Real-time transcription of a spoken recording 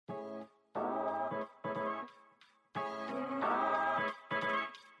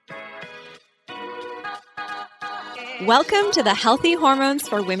Welcome to the Healthy Hormones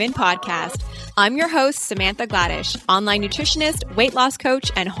for Women podcast. I'm your host, Samantha Gladish, online nutritionist, weight loss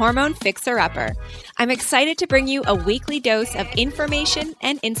coach, and hormone fixer-upper. I'm excited to bring you a weekly dose of information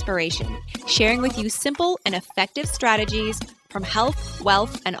and inspiration, sharing with you simple and effective strategies from health,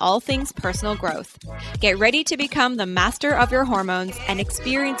 wealth, and all things personal growth. Get ready to become the master of your hormones and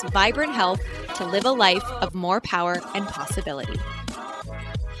experience vibrant health to live a life of more power and possibility.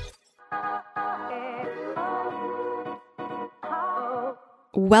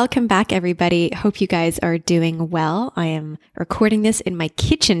 Welcome back, everybody. Hope you guys are doing well. I am recording this in my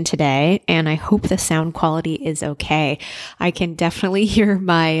kitchen today, and I hope the sound quality is okay. I can definitely hear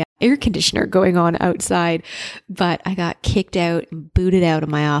my air conditioner going on outside, but I got kicked out and booted out of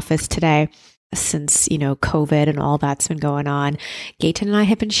my office today since, COVID and all that's been going on. Gaten and I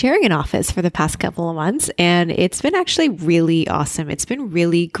have been sharing an office for the past couple of months, and it's been actually really awesome. It's been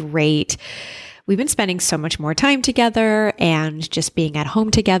really great. We've been spending so much more time together and just being at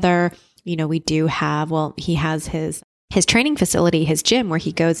home together. We do have, he has his training facility, his gym where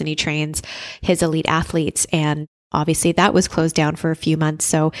he goes and he trains his elite athletes. And obviously that was closed down for a few months.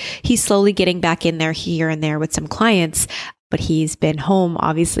 So he's slowly getting back in there here and there with some clients, but he's been home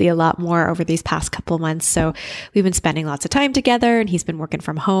obviously a lot more over these past couple of months. So we've been spending lots of time together and he's been working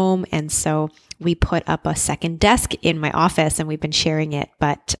from home. And so we put up a second desk in my office and we've been sharing it.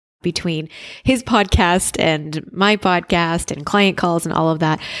 But between his podcast and my podcast and client calls and all of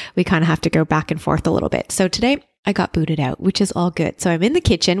that, we kind of have to go back and forth a little bit. So today I got booted out, which is all good. So I'm in the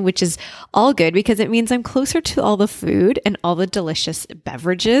kitchen, which is all good because it means I'm closer to all the food and all the delicious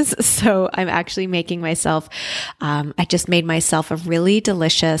beverages. So I'm actually making myself, I just made myself a really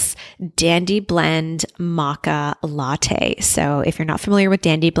delicious Dandy Blend Maca latte. So if you're not familiar with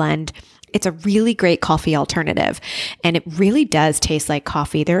Dandy Blend, it's a really great coffee alternative and it really does taste like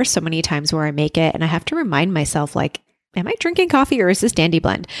coffee. There are so many times where I make it and I have to remind myself am I drinking coffee or is this Dandy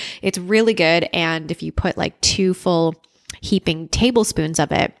Blend? It's really good. And if you put 2 full heaping tablespoons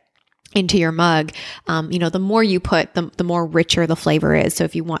of it into your mug, the more you put, the more richer the flavor is. So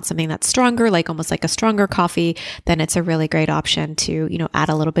if you want something that's stronger, almost like a stronger coffee, then it's a really great option to, add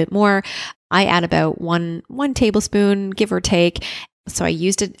a little bit more. I add about one tablespoon, give or take. So I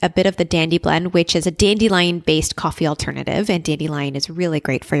used a bit of the Dandy Blend, which is a dandelion-based coffee alternative. And dandelion is really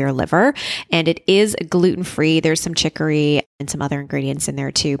great for your liver. And it is gluten-free. There's some chicory and some other ingredients in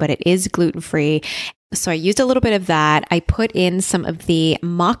there too, but it is gluten-free. So I used a little bit of that. I put in some of the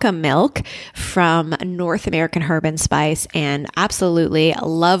maca milk from North American Herb and Spice and absolutely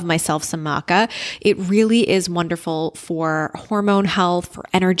love myself some maca. It really is wonderful for hormone health, for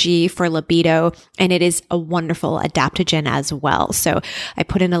energy, for libido, and it is a wonderful adaptogen as well. So I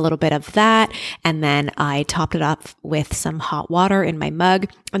put in a little bit of that and then I topped it up with some hot water in my mug.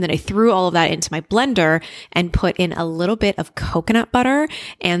 And then I threw all of that into my blender and put in a little bit of coconut butter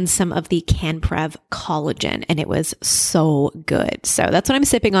and some of the Canprev collagen. And it was so good. So that's what I'm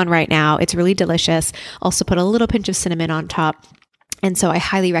sipping on right now. It's really delicious. Also put a little pinch of cinnamon on top. And so I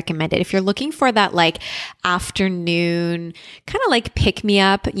highly recommend it. If you're looking for that afternoon kind of pick me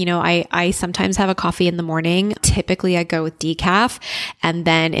up, I sometimes have a coffee in the morning. Typically I go with decaf. And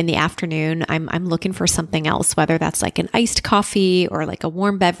then in the afternoon, I'm looking for something else, whether that's an iced coffee or a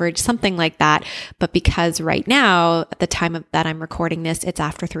warm beverage, something like that. But because right now, at the time that I'm recording this, it's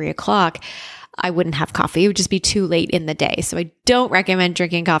after 3:00. I wouldn't have coffee. It would just be too late in the day. So I don't recommend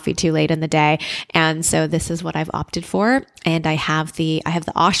drinking coffee too late in the day. And so this is what I've opted for. And I have the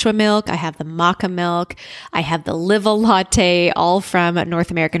Ashwa milk. I have the maca milk. I have the Liva latte, all from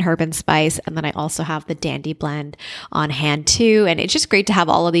North American Herb and Spice. And then I also have the Dandy Blend on hand too. And it's just great to have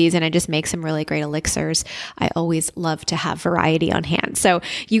all of these. And I just make some really great elixirs. I always love to have variety on hand. So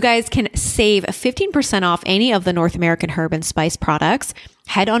you guys can save 15% off any of the North American Herb and Spice products.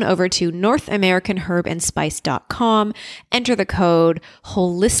 Head on over to NorthAmericanHerbandSpice.com, enter the code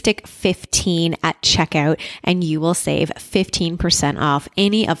HOLISTIC15 at checkout, and you will save 15% off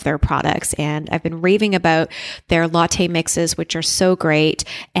any of their products. And I've been raving about their latte mixes, which are so great.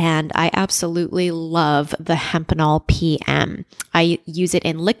 And I absolutely love the Hempanol PM. I use it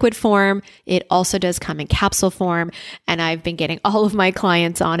in liquid form. It also does come in capsule form. And I've been getting all of my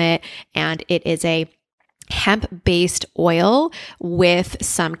clients on it. And it is a hemp-based oil with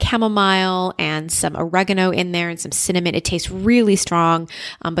some chamomile and some oregano in there and some cinnamon. It tastes really strong,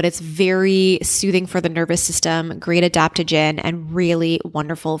 but it's very soothing for the nervous system, great adaptogen, and really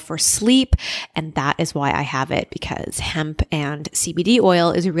wonderful for sleep. And that is why I have it, because hemp and CBD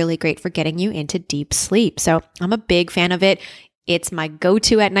oil is really great for getting you into deep sleep. So I'm a big fan of it. It's my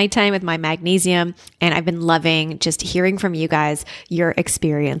go-to at nighttime with my magnesium, and I've been loving just hearing from you guys your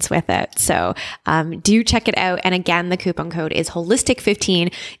experience with it. So do check it out. And again, the coupon code is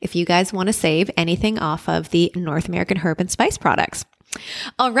Holistic15 if you guys want to save anything off of the North American Herb and Spice products.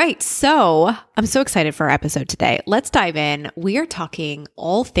 All right. So I'm so excited for our episode today. Let's dive in. We are talking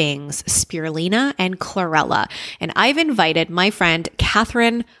all things spirulina and chlorella. And I've invited my friend,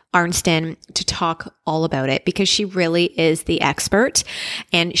 Catherine Arnston, to talk all about it because she really is the expert.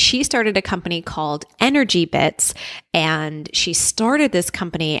 And she started a company called Energy Bits. And she started this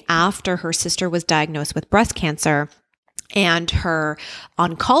company after her sister was diagnosed with breast cancer. And her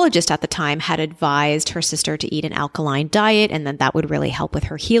oncologist at the time had advised her sister to eat an alkaline diet, and then that would really help with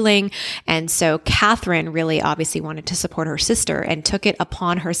her healing. And so Catherine really obviously wanted to support her sister and took it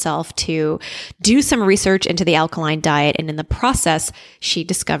upon herself to do some research into the alkaline diet. And in the process, she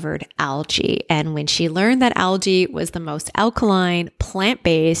discovered algae. And when she learned that algae was the most alkaline,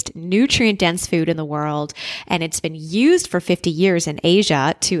 plant-based, nutrient-dense food in the world, and it's been used for 50 years in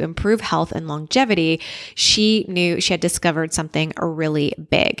Asia to improve health and longevity, she knew she had discovered something really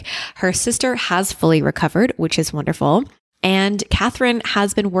big. Her sister has fully recovered, which is wonderful. And Catherine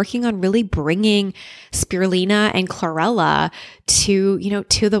has been working on really bringing spirulina and chlorella to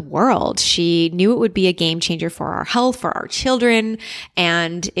the world. She knew it would be a game changer for our health, for our children.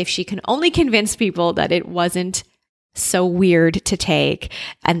 And if she can only convince people that it wasn't so weird to take.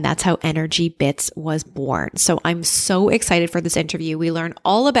 And that's how Energy Bits was born. So I'm so excited for this interview. We learn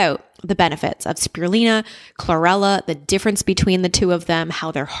all about the benefits of spirulina, chlorella, the difference between the two of them,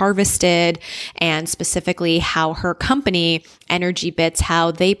 how they're harvested, and specifically how her company, Energy Bits, how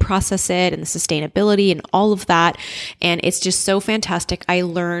they process it and the sustainability and all of that. And it's just so fantastic. I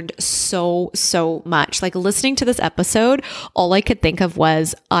learned so much. Like listening to this episode, all I could think of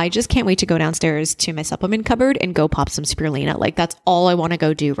was, I just can't wait to go downstairs to my supplement cupboard and go pop some spirulina. Like that's all I want to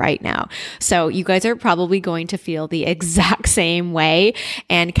go do right now. So you guys are probably going to feel the exact same way.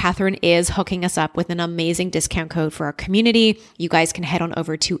 And Catherine is hooking us up with an amazing discount code for our community. You guys can head on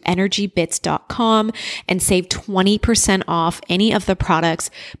over to energybits.com and save 20% off any of the products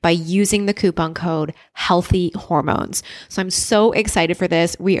by using the coupon code Healthy Hormones. So I'm so excited for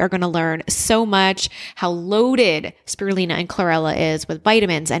this. We are going to learn so much how loaded spirulina and chlorella is with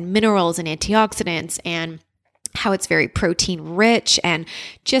vitamins and minerals and antioxidants, and how it's very protein rich, and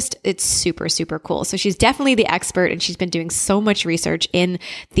just it's super cool. So she's definitely the expert, and she's been doing so much research in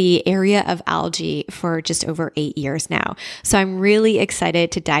the area of algae for just over 8 years now. So I'm really excited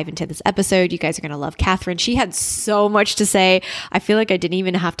to dive into this episode. You guys are going to love Catherine. She had so much to say. I feel like I didn't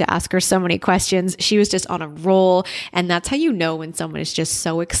even have to ask her so many questions. She was just on a roll, and that's how you know when someone is just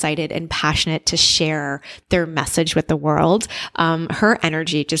so excited and passionate to share their message with the world. Her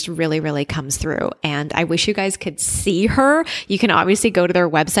energy just really comes through, and I wish you guys could see her. You can obviously go to their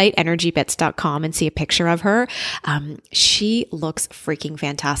website, energybits.com, and see a picture of her. She looks freaking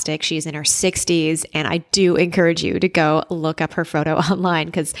fantastic. She's in her 60s, and I do encourage you to go look up her photo online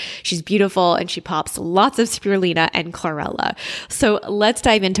because she's beautiful and she pops lots of spirulina and chlorella. So let's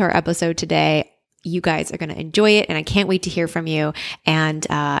dive into our episode today. You guys are going to enjoy it, and I can't wait to hear from you and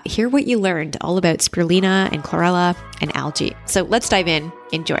hear what you learned all about spirulina and chlorella and algae. So let's dive in.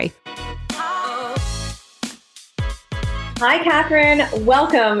 Enjoy. Hi, Catherine.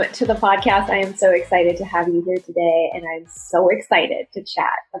 Welcome to the podcast. I am so excited to have you here today, and I'm so excited to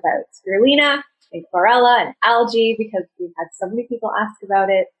chat about spirulina and chlorella and algae because we've had so many people ask about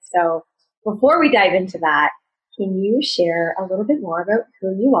it. So before we dive into that, can you share a little bit more about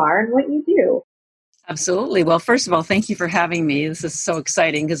who you are and what you do? Absolutely. Well, first of all, thank you for having me. This is so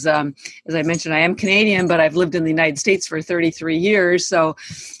exciting because, as I mentioned, I am Canadian, but I've lived in the United States for 33 years. So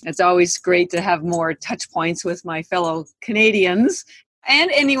it's always great to have more touch points with my fellow Canadians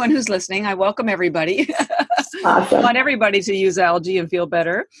and anyone who's listening. I welcome everybody. Awesome. I want everybody to use algae and feel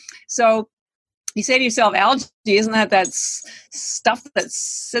better. So you say to yourself, algae, isn't that stuff that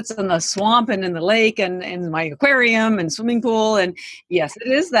sits in the swamp and in the lake and in my aquarium and swimming pool? And yes,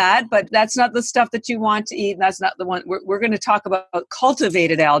 it is that, but that's not the stuff that you want to eat. And that's not the one. We're going to talk about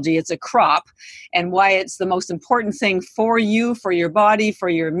cultivated algae. It's a crop, and why it's the most important thing for you, for your body, for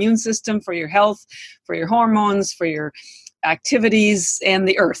your immune system, for your health, for your hormones, for your activities, and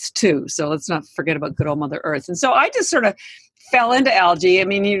the earth too. So let's not forget about good old Mother Earth. And so I just sort of fell into algae. I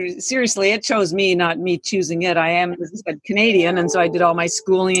mean, seriously, it chose me, not me choosing it. I am, as I said, Canadian, and so I did all my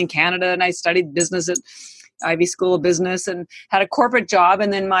schooling in Canada, and I studied business at Ivy School of Business and had a corporate job.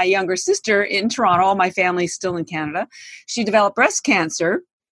 And then my younger sister in Toronto, all my family's still in Canada, she developed breast cancer.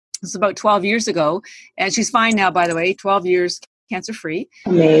 It's about 12 years ago, and she's fine now, by the way, 12 years cancer-free.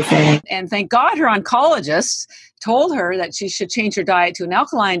 Amazing. And thank God her oncologist told her that she should change her diet to an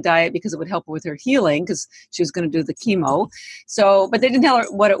alkaline diet because it would help her with her healing, because she was going to do the chemo. So, but they didn't tell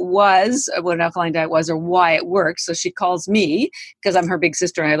her what it was, what an alkaline diet was, or why it worked. So she calls me because I'm her big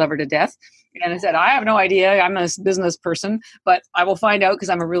sister and I love her to death. And I said, I have no idea. I'm a business person, but I will find out because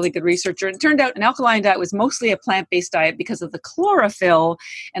I'm a really good researcher. And it turned out an alkaline diet was mostly a plant-based diet because of the chlorophyll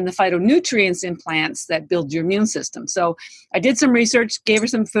and the phytonutrients in plants that build your immune system. So I did some research, gave her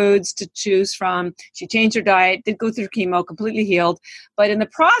some foods to choose from. She changed her diet, did go through chemo, completely healed. But in the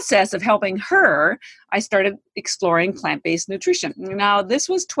process of helping her, I started exploring plant-based nutrition. Now, this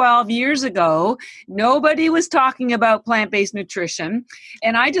was 12 years ago. Nobody was talking about plant-based nutrition.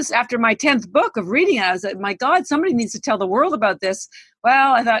 And I just, after my 10th book of reading it, I was like, my God, somebody needs to tell the world about this.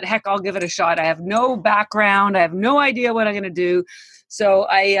 Well, I thought, heck, I'll give it a shot. I have no background. I have no idea what I'm going to do. So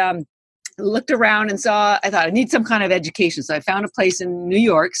I looked around and I thought I need some kind of education. So I found a place in New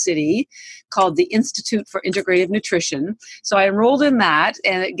York City called the Institute for Integrative Nutrition. So I enrolled in that,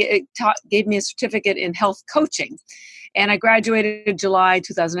 and it gave me a certificate in health coaching. And I graduated in July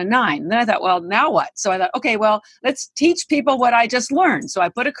 2009. And then I thought, well, now what? So I thought, okay, well, let's teach people what I just learned. So I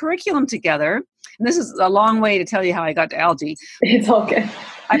put a curriculum together. And this is a long way to tell you how I got to algae. It's all good.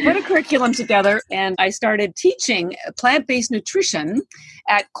 I put a curriculum together and I started teaching plant-based nutrition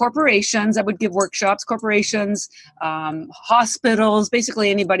at corporations. I would give workshops, corporations, hospitals, basically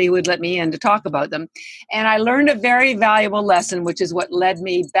anybody who would let me in to talk about them. And I learned a very valuable lesson, which is what led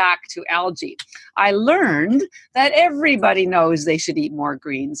me back to algae. I learned that everybody knows they should eat more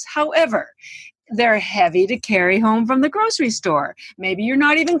greens. However, they're heavy to carry home from the grocery store. Maybe you're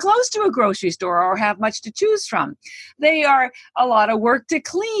not even close to a grocery store or have much to choose from. They are a lot of work to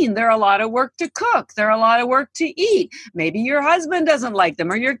clean. They're a lot of work to cook. They're a lot of work to eat. Maybe your husband doesn't like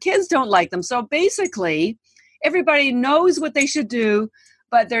them or your kids don't like them. So basically, everybody knows what they should do,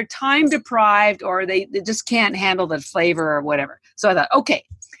 but they're time deprived or they just can't handle the flavor or whatever. So I thought, okay,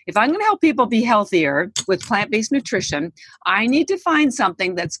 if I'm going to help people be healthier with plant-based nutrition, I need to find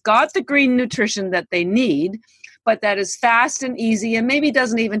something that's got the green nutrition that they need, but that is fast and easy and maybe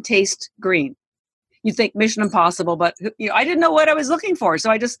doesn't even taste green. You think Mission Impossible, but I didn't know what I was looking for.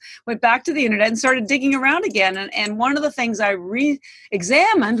 So I just went back to the internet and started digging around again. And one of the things I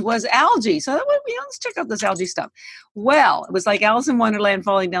re-examined was algae. So I thought, well, let's check out this algae stuff. Well, it was like Alice in Wonderland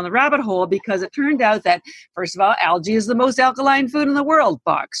falling down the rabbit hole, because it turned out that, first of all, algae is the most alkaline food in the world,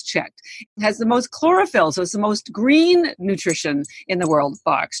 box checked. It has the most chlorophyll, so it's the most green nutrition in the world,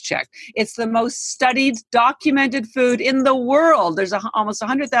 box checked. It's the most studied, documented food in the world. There's almost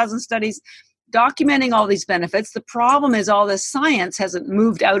 100,000 studies documenting all these benefits. The problem is all this science hasn't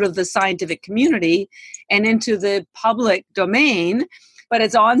moved out of the scientific community and into the public domain, but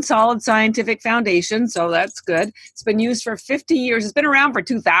it's on solid scientific foundation, so that's good. It's been used for 50 years. It's been around for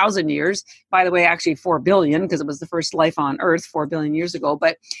 2,000 years. By the way, actually 4 billion, because it was the first life on Earth 4 billion years ago,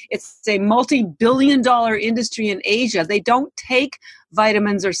 but it's a multi-billion-dollar industry in Asia. They don't take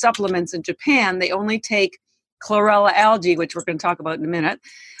vitamins or supplements in Japan. They only take chlorella algae, which we're going to talk about in a minute.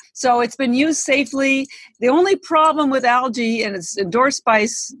 So it's been used safely. The only problem with algae, and it's endorsed by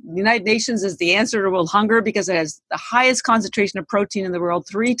the United Nations as the answer to world hunger, because it has the highest concentration of protein in the world,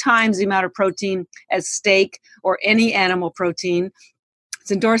 3 times the amount of protein as steak or any animal protein.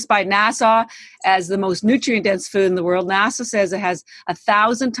 It's endorsed by NASA as the most nutrient-dense food in the world. NASA says it has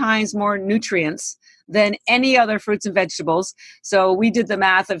 1,000 times more nutrients than any other fruits and vegetables. So we did the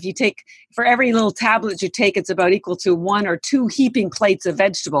math. If you take, for every little tablet you take, it's about equal to 1 or 2 heaping plates of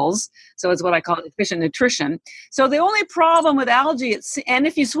vegetables. So it's what I call efficient nutrition. So the only problem with algae, and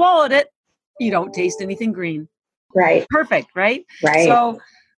if you swallowed it, you don't taste anything green. Right. Perfect, right? Right. So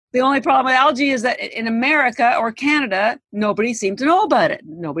the only problem with algae is that in America or Canada, nobody seemed to know about it.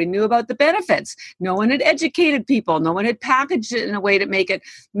 Nobody knew about the benefits. No one had educated people. No one had packaged it in a way to make it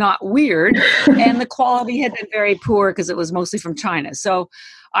not weird. And the quality had been very poor because it was mostly from China. So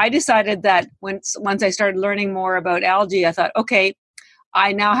I decided that once I started learning more about algae, I thought, okay,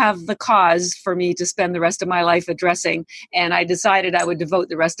 I now have the cause for me to spend the rest of my life addressing. And I decided I would devote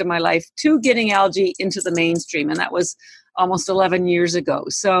the rest of my life to getting algae into the mainstream. And that was almost 11 years ago.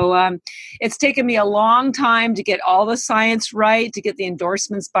 So it's taken me a long time to get all the science right, to get the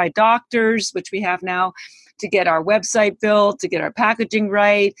endorsements by doctors, which we have now, to get our website built, to get our packaging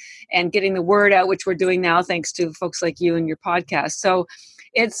right, and getting the word out, which we're doing now thanks to folks like you and your podcast. So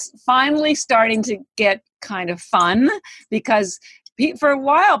it's finally starting to get kind of fun, because for a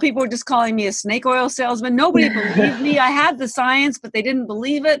while, people were just calling me a snake oil salesman. Nobody believed me. I had the science, but they didn't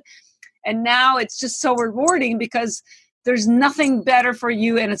believe it. And now it's just so rewarding, because there's nothing better for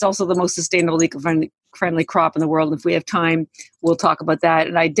you, and it's also the most sustainable, friendly crop in the world. If we have time, we'll talk about that.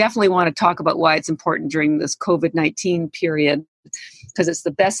 And I definitely want to talk about why it's important during this COVID-19 period, because it's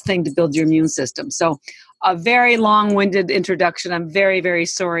the best thing to build your immune system. So a very long-winded introduction. I'm very, very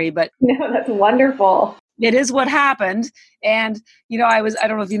sorry, but No, that's wonderful. it is what happened. And, I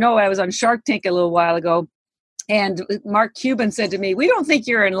don't know if you know, I was on Shark Tank a little while ago. And Mark Cuban said to me, "We don't think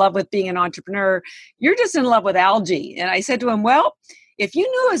you're in love with being an entrepreneur. You're just in love with algae." And I said to him, "Well, if you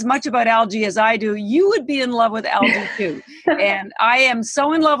knew as much about algae as I do, you would be in love with algae too." And I am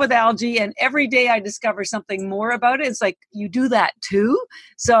so in love with algae. And every day I discover something more about it. It's like, you do that too?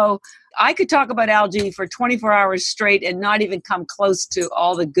 So I could talk about algae for 24 hours straight and not even come close to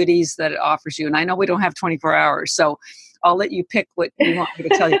all the goodies that it offers you. And I know we don't have 24 hours. So I'll let you pick what you want me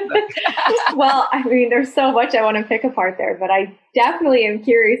to tell you about. Well, I mean, there's so much I want to pick apart there, but I definitely am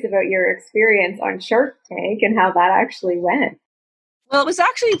curious about your experience on Shark Tank and how that actually went. Well, it was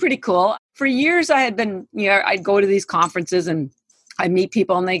actually pretty cool. For years, I had been, I'd go to these conferences and I meet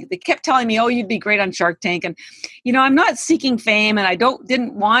people, and they kept telling me, "Oh, you'd be great on Shark Tank." And, I'm not seeking fame, and I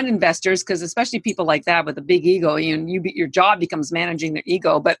didn't want investors, because especially people like that with a big ego, your job becomes managing their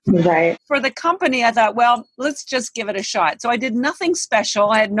ego. But right. For the company, I thought, well, let's just give it a shot. So I did nothing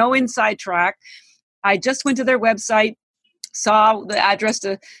special. I had no inside track. I just went to their website, saw the address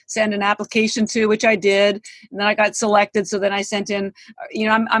to send an application to, which I did. And then I got selected. So then I sent in,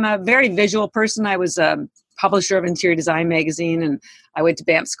 I'm a very visual person. I was a publisher of Interior Design Magazine, and I went to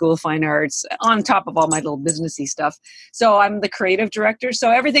Banff School of Fine Arts on top of all my little businessy stuff. So I'm the creative director.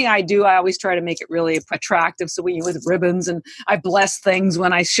 So everything I do, I always try to make it really attractive. So with ribbons, and I bless things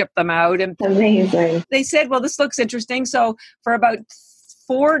when I ship them out. And amazing. They said, "Well, this looks interesting." So for about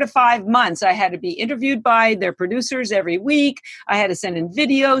 4 to 5 months, I had to be interviewed by their producers every week. I had to send in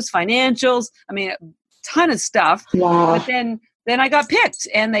videos, financials. I mean, a ton of stuff. Wow. But then I got picked,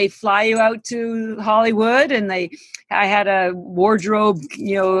 and they fly you out to Hollywood, and I had a wardrobe,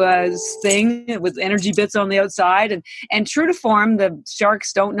 thing with energy bits on the outside, and true to form, the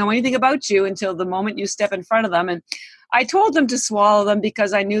sharks don't know anything about you until the moment you step in front of them. And I told them to swallow them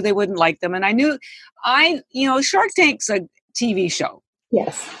because I knew they wouldn't like them. And I knew Shark Tank's a TV show.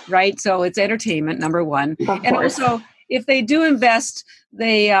 Yes. Right. So it's entertainment, number one. And also, if they do invest,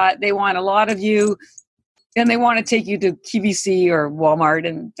 they want a lot of you, and they want to take you to QVC or Walmart,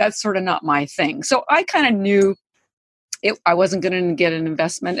 and that's sort of not my thing. So I kind of knew I wasn't going to get an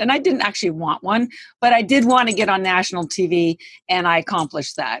investment, and I didn't actually want one, but I did want to get on national TV, and I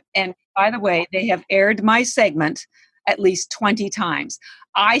accomplished that. And by the way, they have aired my segment at least 20 times.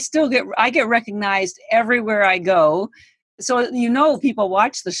 I get recognized everywhere I go. So, people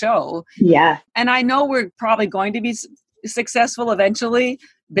watch the show. Yeah. And I know we're probably going to be successful eventually,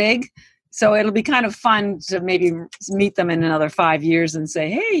 big. So it'll be kind of fun to maybe meet them in another 5 years and say,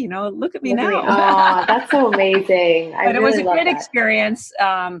 "Hey, look at me now." Oh, that's so amazing. But it was a great experience.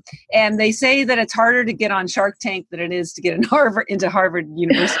 And they say that it's harder to get on Shark Tank than it is to get into Harvard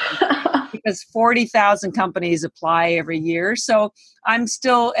University. Because 40,000 companies apply every year. So and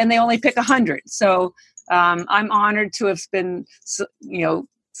they only pick 100. So I'm honored to have been,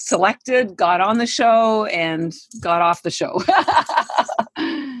 selected, got on the show, and got off the show.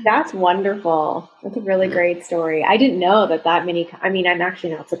 That's wonderful. That's a really great story. I didn't know that many, I'm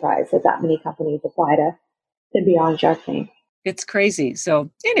actually not surprised that many companies apply to be on Shark Tank. It's crazy.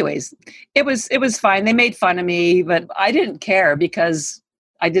 So anyways, it was fine. They made fun of me, but I didn't care because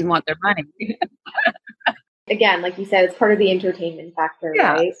I didn't want their money. Again, like you said, it's part of the entertainment factor,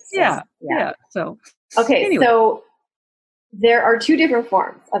 right? So, yeah. So okay, anyway. So there are two different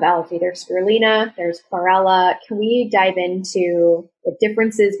forms of algae. There's spirulina, there's chlorella. Can we dive into the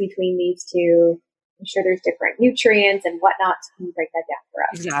differences between these two? I'm sure there's different nutrients and whatnot. So can you break that down for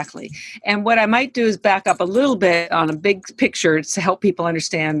us? Exactly. And what I might do is back up a little bit on a big picture to help people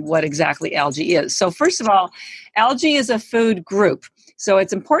understand what exactly algae is. So first of all, algae is a food group. So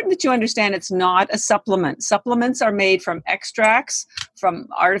it's important that you understand it's not a supplement. Supplements are made from extracts from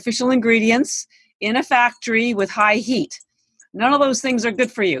artificial ingredients in a factory with high heat. None of those things are good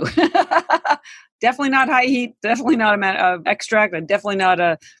for you. Definitely not high heat, definitely not an extract, and definitely not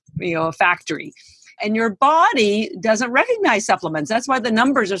a factory. And your body doesn't recognize supplements. That's why the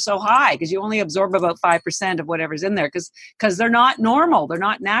numbers are so high, because you only absorb about 5% of whatever's in there because they're not normal. They're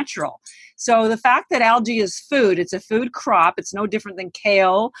not natural. So the fact that algae is food, it's a food crop. It's no different than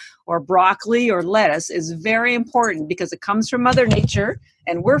kale or broccoli or lettuce, is very important because it comes from Mother Nature,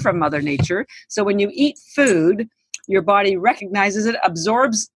 and we're from Mother Nature. So when you eat food, your body recognizes it,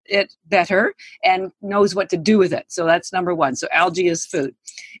 absorbs it better, and knows what to do with it. So that's number one. So algae is food.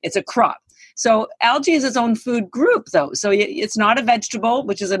 It's a crop. So algae is its own food group, though. So it's not a vegetable,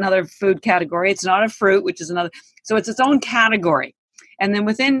 which is another food category. It's not a fruit, which is another. So it's its own category. And then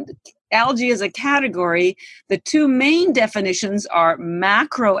within algae as a category, the two main definitions are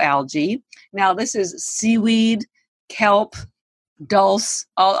macroalgae. Now, this is seaweed, kelp, dulse,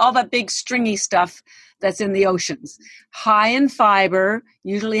 all that big stringy stuff that's in the oceans. High in fiber,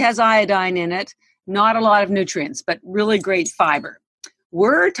 usually has iodine in it, not a lot of nutrients, but really great fiber.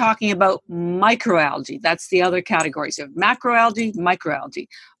 We're talking about microalgae. That's the other category. So macroalgae, microalgae.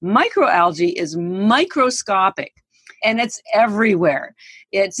 Microalgae is microscopic, and it's everywhere.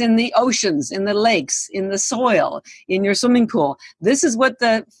 It's in the oceans, in the lakes, in the soil, in your swimming pool. This is what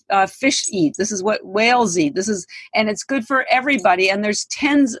the fish eat. This is what whales eat. And it's good for everybody. And there's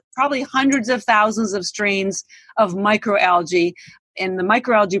tens, probably hundreds of thousands of strains of microalgae. And the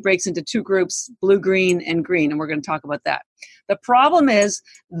microalgae breaks into two groups, blue, green, and green. And we're going to talk about that. The problem is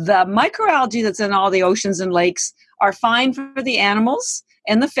the microalgae that's in all the oceans and lakes are fine for the animals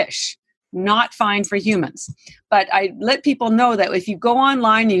and the fish, not fine for humans. But I let people know that if you go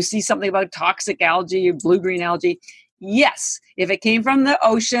online and you see something about toxic algae or blue-green algae, yes, if it came from the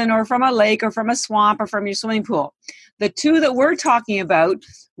ocean or from a lake or from a swamp or from your swimming pool. The two that we're talking about,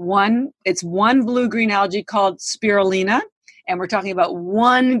 it's one blue-green algae called spirulina, and we're talking about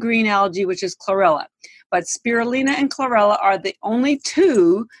one green algae, which is chlorella. But spirulina and chlorella are the only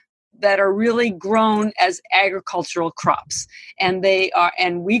two that are really grown as agricultural crops. And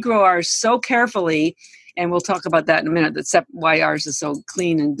we grow ours so carefully, and we'll talk about that in a minute, that's why ours is so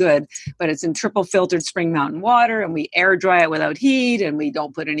clean and good. But it's in triple filtered spring mountain water, and we air dry it without heat, and we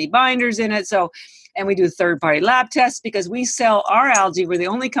don't put any binders in it. And we do third-party lab tests because we sell our algae. We're the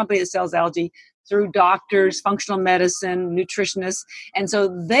only company that sells algae through doctors, functional medicine, nutritionists. And so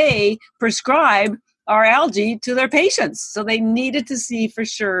they prescribe our algae to their patients. So they needed to see for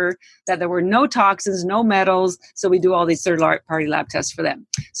sure that there were no toxins, no metals. So we do all these third-party lab tests for them.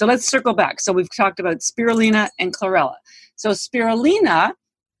 So let's circle back. So we've talked about spirulina and chlorella. So spirulina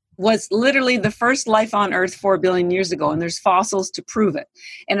was literally the first life on Earth 4 billion years ago, and there's fossils to prove it.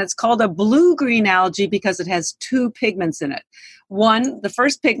 And it's called a blue-green algae because it has two pigments in it. One, the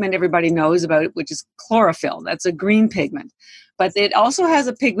first pigment everybody knows about, which is chlorophyll. That's a green pigment. But it also has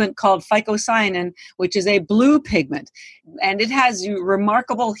a pigment called phycocyanin, which is a blue pigment. And it has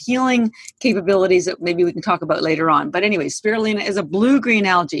remarkable healing capabilities that maybe we can talk about later on. But anyway, spirulina is a blue-green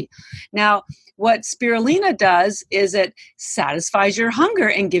algae. Now, what spirulina does is it satisfies your hunger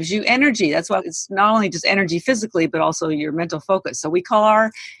and gives you energy. That's why it's not only just energy physically, but also your mental focus. So we call our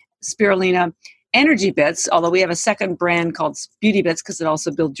spirulina Energy Bits, although we have a second brand called Beauty Bits because it also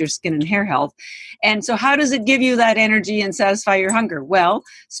builds your skin and hair health. And so how does it give you that energy and satisfy your hunger? Well,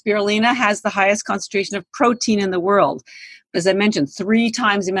 spirulina has the highest concentration of protein in the world. As I mentioned, 3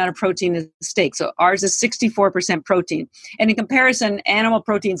 times the amount of protein as steak. So ours is 64% protein. And in comparison, animal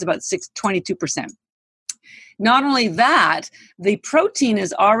protein is about 22%. Not only that, the protein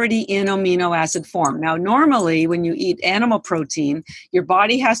is already in amino acid form. Now, normally when you eat animal protein, your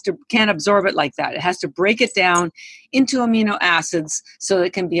body can't absorb it like that. It has to break it down into amino acids so that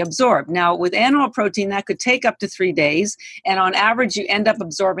it can be absorbed. Now, with animal protein, that could take up to 3 days. And on average, you end up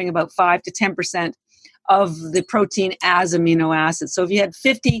absorbing about 5 to 10% of the protein as amino acids. So if you had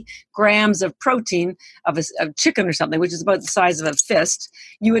 50 grams of protein of chicken or something, which is about the size of a fist,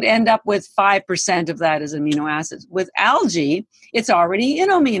 you would end up with 5% of that as amino acids. With algae, it's already in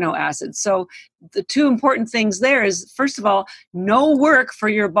amino acids. So the two important things there is, first of all, no work for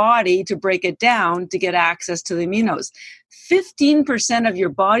your body to break it down to get access to the aminos. 15% of your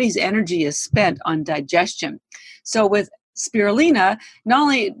body's energy is spent on digestion. So with spirulina, not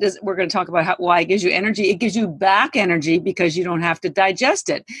only we're going to talk about why it gives you energy, it gives you back energy because you don't have to digest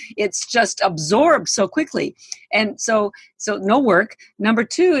it. It's just absorbed so quickly. And so no work. Number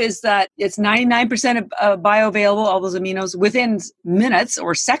 2 is that it's 99% bioavailable, all those aminos, within minutes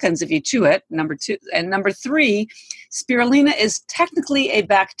or seconds if you chew it, number 2. And number 3, spirulina is technically a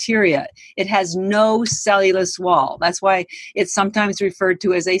bacteria. It has no cellulose wall. That's why it's sometimes referred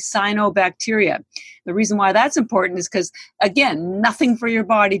to as a cyanobacteria. The reason why that's important is because, again, nothing for your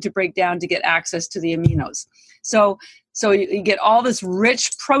body to break down to get access to the aminos. So you get all this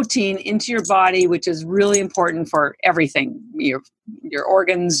rich protein into your body, which is really important for everything, your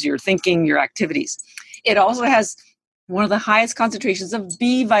organs, your thinking, your activities. It also has one of the highest concentrations of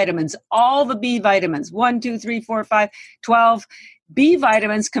B vitamins, all the B vitamins, 1, 2, 3, 4, 5, 12. B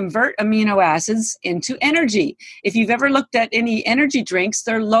vitamins convert amino acids into energy. If you've ever looked at any energy drinks,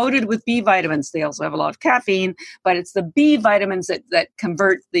 they're loaded with B vitamins. They also have a lot of caffeine, but it's the B vitamins that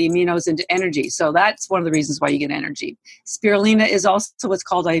convert the aminos into energy. So that's one of the reasons why you get energy. Spirulina is also what's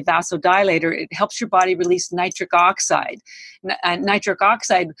called a vasodilator. It helps your body release nitric oxide. Nitric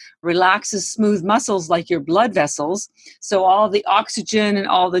oxide relaxes smooth muscles like your blood vessels. So all the oxygen and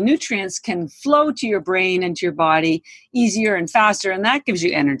all the nutrients can flow to your brain and to your body easier and faster, and that gives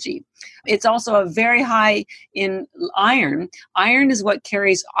you energy. It's also a very high in iron. Iron is what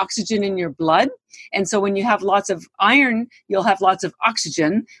carries oxygen in your blood. And so when you have lots of iron, you'll have lots of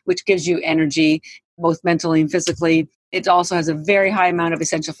oxygen, which gives you energy, both mentally and physically. It also has a very high amount of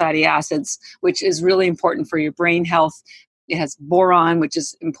essential fatty acids, which is really important for your brain health. It has boron, which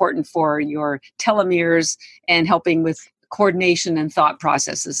is important for your telomeres and helping with coordination and thought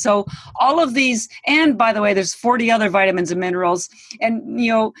processes. So all of these, and by the way, there's 40 other vitamins and minerals. And,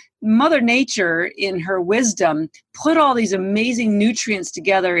 Mother Nature, in her wisdom, put all these amazing nutrients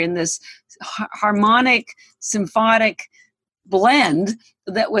together in this harmonic, symphonic blend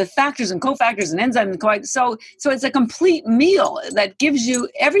that with factors and cofactors and enzymes and so it's a complete meal that gives you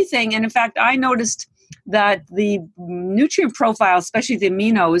everything. And in fact, I noticed that the nutrient profile, especially the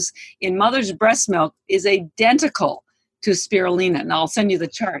aminos in mother's breast milk, is identical to spirulina. And I'll send you the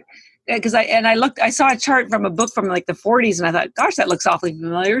chart. Because I saw a chart from a book from like the 40s, and I thought, gosh, that looks awfully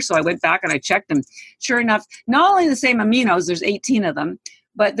familiar. So I went back and I checked them. Sure enough, not only the same aminos, there's 18 of them,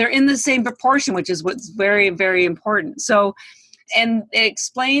 but they're in the same proportion, which is what's very, very important. So, and it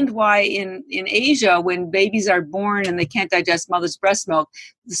explained why in Asia, when babies are born and they can't digest mother's breast milk,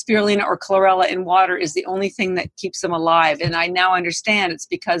 the spirulina or chlorella in water is the only thing that keeps them alive. And I now understand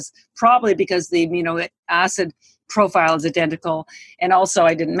it's probably because the amino acid profile is identical. And also,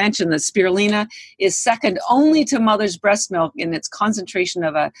 I didn't mention that spirulina is second only to mother's breast milk in its concentration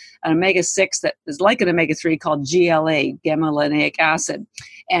of an omega-6 that is like an omega-3 called GLA, gamma-linolenic acid.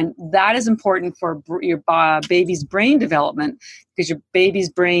 And that is important for your baby's brain development, because your baby's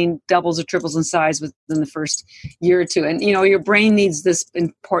brain doubles or triples in size within the first year or two. And, your brain needs this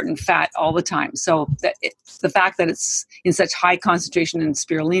important fat all the time. So the fact that it's in such high concentration in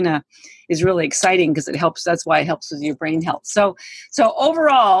spirulina is really exciting, because that's why it helps with your brain health. So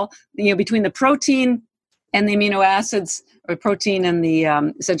overall, between the protein and the amino acids, or protein and the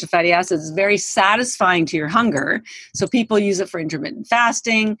essential fatty acids, is very satisfying to your hunger. So people use it for intermittent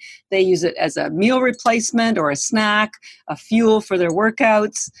fasting. They use it as a meal replacement or a snack, a fuel for their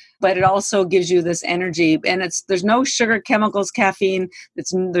workouts. But it also gives you this energy. And there's no sugar, chemicals, caffeine.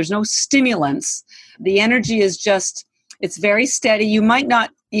 There's no stimulants. The energy is it's very steady. You might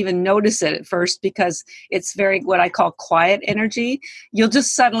not even notice it at first, because it's very, what I call quiet energy. You'll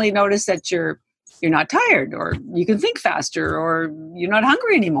just suddenly notice that you're not tired, or you can think faster, or you're not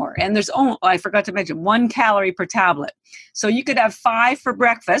hungry anymore. And there's I forgot to mention, 1 calorie per tablet. So you could have 5 for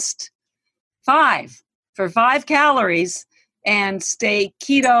breakfast, 5 calories, and stay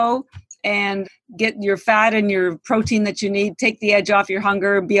keto and get your fat and your protein that you need, take the edge off your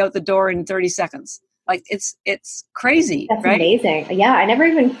hunger, and be out the door in 30 seconds. Like it's crazy. That's right? Amazing. Yeah, I never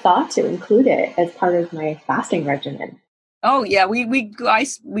even thought to include it as part of my fasting regimen. Oh yeah, we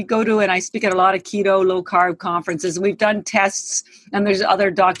go to, and I speak at a lot of keto, low carb conferences, and we've done tests, and there's other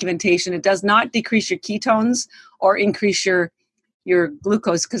documentation. It does not decrease your ketones or increase your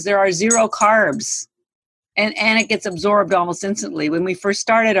glucose, because there are 0 carbs, and it gets absorbed almost instantly. When we first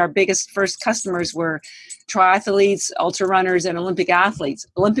started, our first customers were triathletes, ultra runners, and Olympic athletes.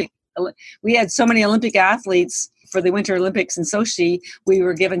 We had so many Olympic athletes for the Winter Olympics in Sochi. We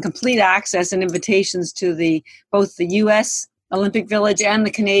were given complete access and invitations to both the U.S. Olympic Village and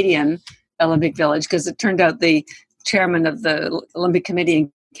the Canadian Olympic Village, because it turned out the chairman of the Olympic Committee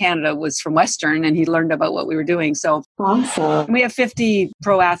in Canada was from Western, and he learned about what we were doing. So awesome. We have 50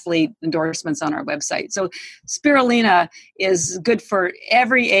 pro athlete endorsements on our website. So spirulina is good for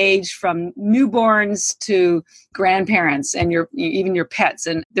every age, from newborns to grandparents and even your pets.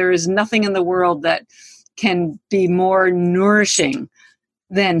 And there is nothing in the world that can be more nourishing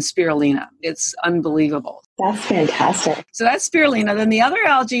than spirulina. It's unbelievable. That's fantastic. So that's spirulina. Then the other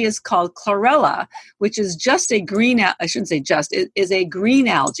algae is called chlorella, which is just a green, I shouldn't say just, it is a green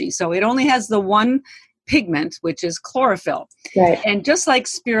algae. So it only has the one pigment, which is chlorophyll. Right. And just like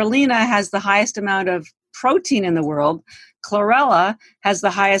spirulina has the highest amount of protein in the world, chlorella has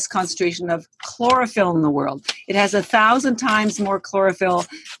the highest concentration of chlorophyll in the world. It has 1,000 times more chlorophyll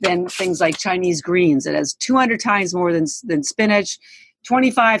than things like Chinese greens. It has 200 times more than spinach,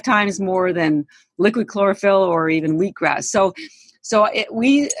 25 times more than liquid chlorophyll or even wheatgrass. So So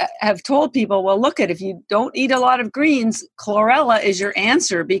we have told people, well, look, if you don't eat a lot of greens, chlorella is your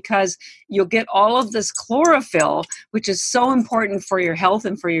answer, because you'll get all of this chlorophyll, which is so important for your health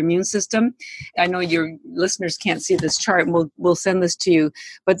and for your immune system. I know your listeners can't see this chart, and we'll send this to you.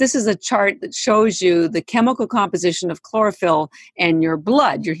 But this is a chart that shows you the chemical composition of chlorophyll and your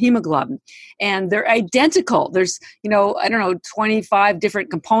blood, your hemoglobin. And they're identical. There's, 25 different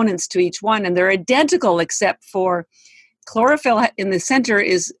components to each one, and they're identical except for chlorophyll in the center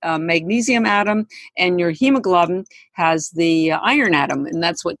is a magnesium atom, and your hemoglobin has the iron atom, and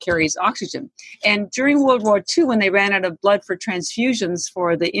that's what carries oxygen. And during World War II, when they ran out of blood for transfusions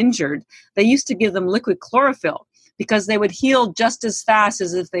for the injured, they used to give them liquid chlorophyll because they would heal just as fast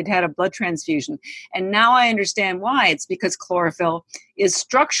as if they'd had a blood transfusion. And now I understand why. It's because chlorophyll is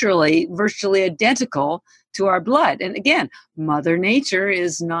structurally virtually identical to our blood. And again, Mother Nature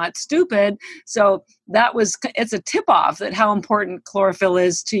is not stupid. So it's a tip off that how important chlorophyll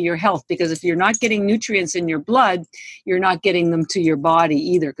is to your health, because if you're not getting nutrients in your blood, you're not getting them to your body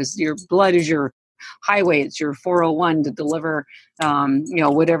either, because your blood is your highway. It's your 401 to deliver,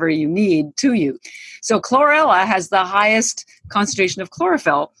 whatever you need to you. So chlorella has the highest concentration of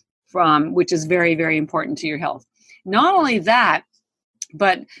chlorophyll, which is very, very important to your health. Not only that,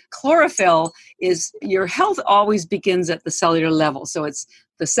 but chlorophyll is, your health always begins at the cellular level. So it's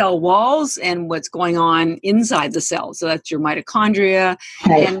the cell walls and what's going on inside the cell. So that's your mitochondria.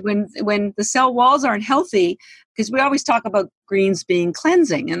 Right. And when the cell walls aren't healthy, because we always talk about greens being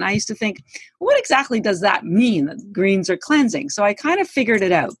cleansing. And I used to think, what exactly does that mean, that greens are cleansing? So I kind of figured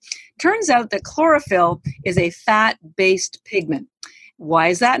it out. Turns out that chlorophyll is a fat-based pigment. Why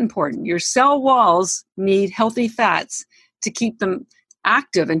is that important? Your cell walls need healthy fats to keep them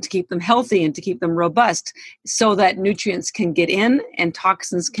active and to keep them healthy and to keep them robust, so that nutrients can get in and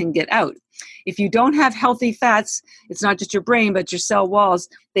toxins can get out. If you don't have healthy fats, it's not just your brain, but your cell walls,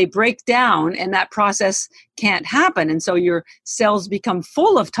 they break down, and that process can't happen. And so your cells become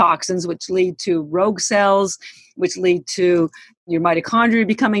full of toxins, which lead to rogue cells, which lead to your mitochondria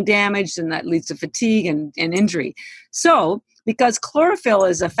becoming damaged, and that leads to fatigue and injury. So because chlorophyll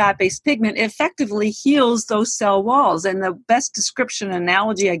is a fat-based pigment, it effectively heals those cell walls. And the best description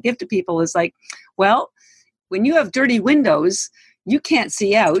analogy I give to people is like, well, when you have dirty windows, you can't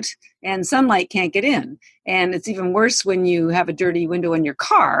see out and sunlight can't get in. And it's even worse when you have a dirty window in your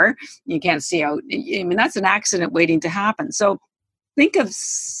car, you can't see out. I mean, that's an accident waiting to happen. So think of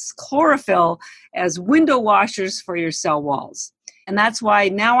chlorophyll as window washers for your cell walls. And that's why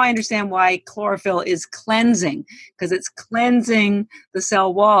now I understand why chlorophyll is cleansing, because it's cleansing the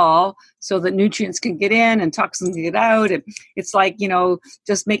cell wall so that nutrients can get in and toxins can get out. And it's like,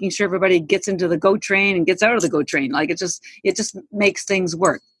 just making sure everybody gets into the GO train and gets out of the GO train. Like it just makes things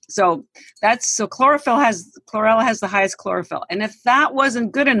work. So chlorella has the highest chlorophyll. And if that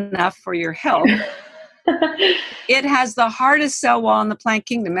wasn't good enough for your health, it has the hardest cell wall in the plant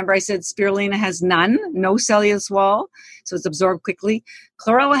kingdom. Remember I said spirulina has no cellulose wall, so it's absorbed quickly.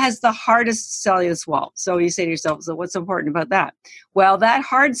 Chlorella has the hardest cellulose wall. So you say to yourself, so what's important about that? Well, that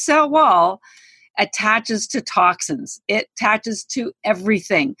hard cell wall attaches to toxins. It attaches to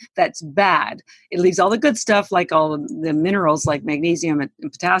everything that's bad. It leaves all the good stuff, like all the minerals like magnesium and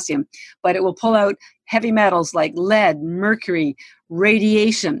potassium, but it will pull out heavy metals like lead, mercury,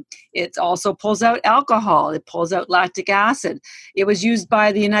 radiation. It also pulls out alcohol. It pulls out lactic acid. It was used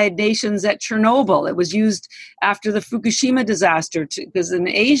by the United Nations at Chernobyl. It was used after the Fukushima disaster, because in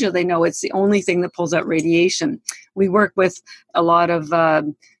Asia, they know it's the only thing that pulls out radiation. We work with a lot of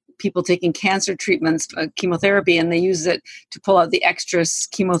people taking cancer treatments, chemotherapy, and they use it to pull out the extra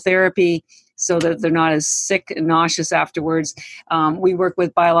chemotherapy so that they're not as sick and nauseous afterwards. We work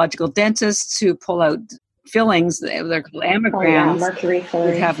with biological dentists to pull out fillings. They're called amalgams. Mercury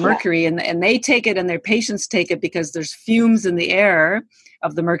fillings. Would have mercury, and they take it, and their patients take it because there's fumes in the air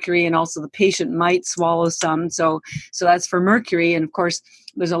of the mercury, and also the patient might swallow some. So that's for mercury. And of course,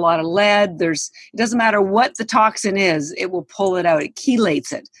 there's a lot of lead. It doesn't matter what the toxin is, it will pull it out. It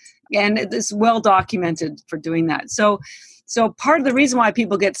chelates it. And it's well documented for doing that. So part of the reason why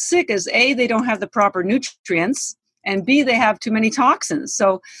people get sick is A, they don't have the proper nutrients, and B, they have too many toxins.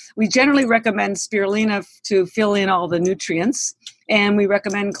 So we generally recommend spirulina to fill in all the nutrients, and we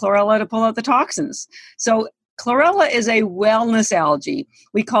recommend chlorella to pull out the toxins. So chlorella is a wellness algae.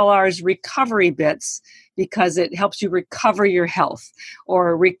 We call ours recovery bits because it helps you recover your health,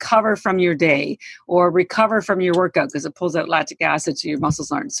 or recover from your day, or recover from your workout because it pulls out lactic acid so your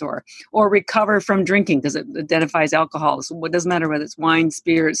muscles aren't sore, or recover from drinking because it identifies alcohol. So it doesn't matter whether it's wine,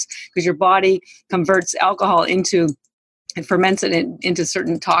 spirits, because your body converts alcohol and ferments it into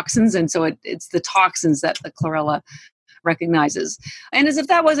certain toxins. And so it's the toxins that the chlorella recognizes. And as if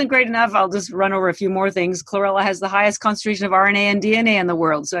that wasn't great enough, I'll just run over a few more things. Chlorella has the highest concentration of RNA and DNA in the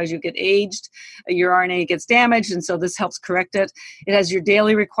world. So as you get aged, your RNA gets damaged, and so this helps correct it. It has your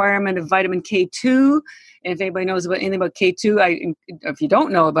daily requirement of vitamin K2. And if anybody knows about anything about K2, if you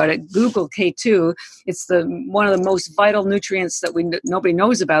don't know about it, Google K2. It's one of the most vital nutrients that nobody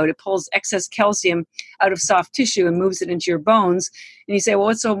knows about. It pulls excess calcium out of soft tissue and moves it into your bones. And you say, well,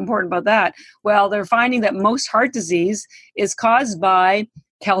 what's so important about that? Well, they're finding that most heart disease is caused by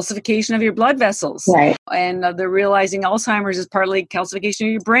calcification of your blood vessels. Right. And they're realizing Alzheimer's is partly calcification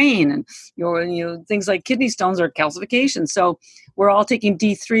of your brain, and things like kidney stones are calcification. So we're all taking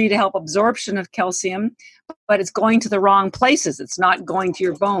D3 to help absorption of calcium, but it's going to the wrong places. It's not going to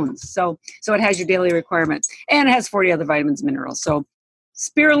your bones. So it has your daily requirement, and it has 40 other vitamins and minerals. So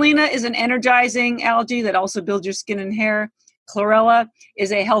spirulina is an energizing algae that also builds your skin and hair. Chlorella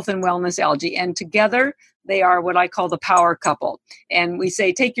is a health and wellness algae, and together they are what I call the power couple. And we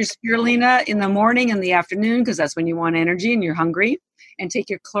say take your spirulina in the morning and the afternoon, because that's when you want energy and you're hungry, and take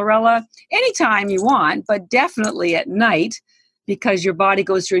your chlorella anytime you want, but definitely at night, because your body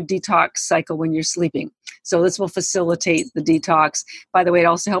goes through a detox cycle when you're sleeping. So this will facilitate the detox. By the way, it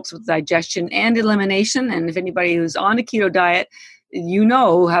also helps with digestion and elimination. And if anybody who's on a keto diet, you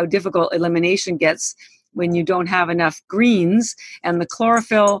know how difficult elimination gets when you don't have enough greens. And the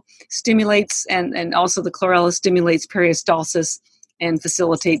chlorophyll stimulates, and also the chlorella stimulates peristalsis and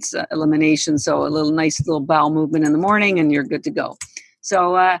facilitates elimination. So a nice little bowel movement in the morning and you're good to go.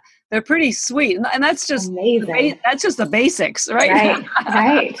 So they're pretty sweet. And that's just amazing. That's just the basics, right?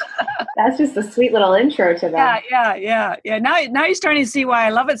 Right. That's just a sweet little intro to them. Yeah. Now you're starting to see why I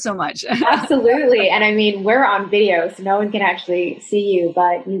love it so much. Absolutely. And I mean, we're on video, so no one can actually see you,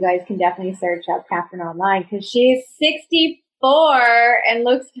 but you guys can definitely search up Catherine online, because she's 64 and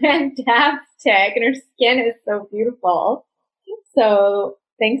looks fantastic, and her skin is so beautiful. So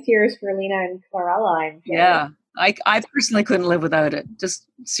thanks to your spirulina and chlorella, I'm sure. Yeah. I personally couldn't live without it. Just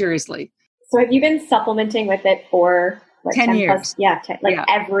seriously. So have you been supplementing with it for 10 years?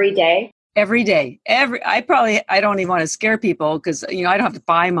 Every day? Every day. I don't even want to scare people, because I don't have to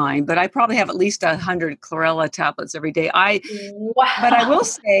buy mine, but I probably have at least 100 chlorella tablets every day. Wow. But I will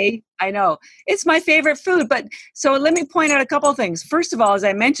say, I know it's my favorite food. But so let me point out a couple of things. First of all, as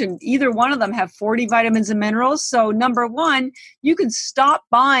I mentioned, either one of them have 40 vitamins and minerals. So number one, you can stop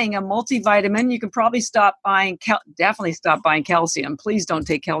buying a multivitamin. You can probably definitely stop buying calcium. Please don't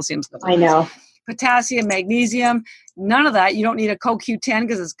take calcium supplements. I know. Potassium, magnesium, none of that. You don't need a CoQ10,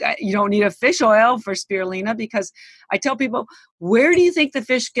 because you don't need a fish oil for spirulina, because I tell people, where do you think the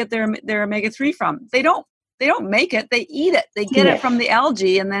fish get their omega-3 from? They don't make it. They eat it. They get it from the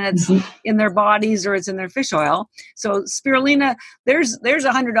algae, and then it's in their bodies, or it's in their fish oil. So spirulina, there's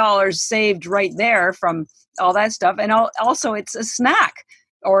 $100 saved right there from all that stuff. And also it's a snack,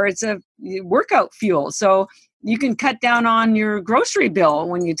 or it's a workout fuel. So you can cut down on your grocery bill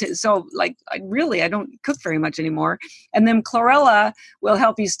when you I don't cook very much anymore. And then chlorella will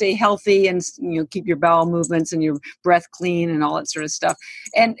help you stay healthy and keep your bowel movements and your breath clean and all that sort of stuff.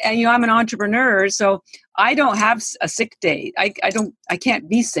 And I'm an entrepreneur, so I don't have a sick day. I can't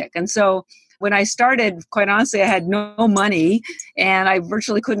be sick. And so when I started, quite honestly, I had no money and I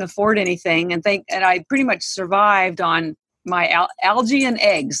virtually couldn't afford anything. And I pretty much survived on my algae and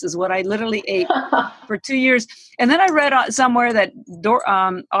eggs is what I literally ate for 2 years. And then I read somewhere that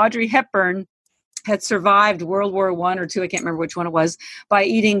Audrey Hepburn had survived World War I or II, I can't remember which one it was, by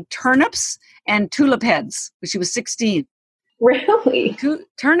eating turnips and tulip heads when she was 16. Really?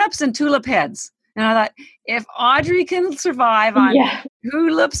 Turnips and tulip heads. And I thought, if Audrey can survive on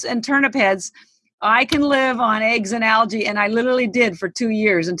tulips and turnip heads, I can live on eggs and algae. And I literally did for 2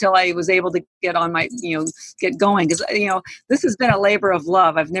 years until I was able to get on my, get going. Because, this has been a labor of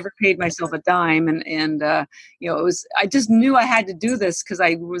love. I've never paid myself a dime. And I just knew I had to do this because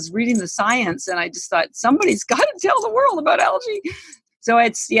I was reading the science and I just thought somebody's got to tell the world about algae. So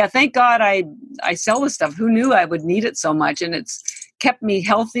thank God I sell this stuff. Who knew I would need it so much? And it's kept me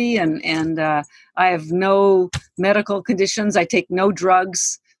healthy and I have no medical conditions. I take no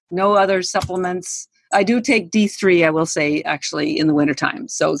drugs. No other supplements. I do take D3, I will say, actually, in the wintertime.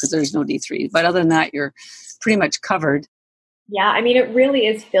 So, because there's no D3. But other than that, you're pretty much covered. Yeah, I mean, it really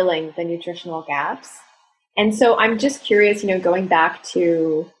is filling the nutritional gaps. And so I'm just curious, going back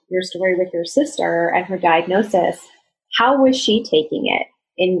to your story with your sister and her diagnosis, how was she taking it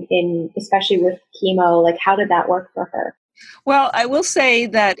in especially with chemo? Like, how did that work for her? Well, I will say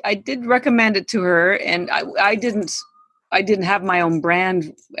that I did recommend it to her, and I didn't have my own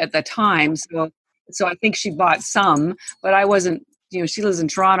brand at the time. So I think she bought some, but I wasn't, she lives in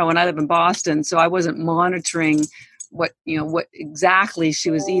Toronto and I live in Boston. So I wasn't monitoring what exactly she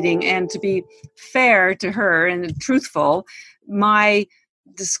was eating. And to be fair to her and truthful, my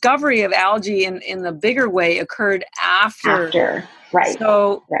discovery of algae in the bigger way occurred after. Right.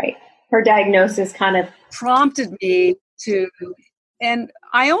 So her diagnosis kind of prompted me to, and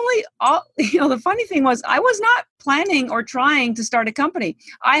the funny thing was, I was not planning or trying to start a company.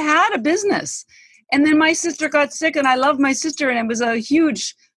 I had a business, and then my sister got sick, and I loved my sister, and it was a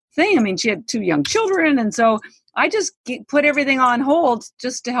huge thing. I mean, she had 2 young children, and so I just put everything on hold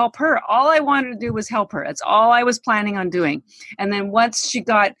just to help her. All I wanted to do was help her. That's all I was planning on doing. And then once she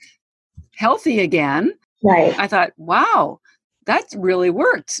got healthy again, I thought, wow, that really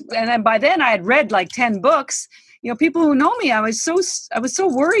worked. And then by then I had read like 10 books. People who know me, I was so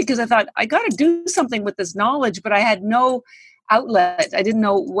worried because I thought I got to do something with this knowledge, but I had no outlet. I didn't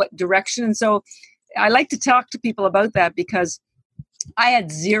know what direction. And so I like to talk to people about that because I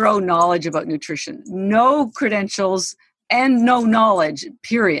had zero knowledge about nutrition, no credentials, and no knowledge,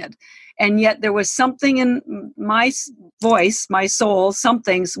 period. And yet there was something in my voice, my soul,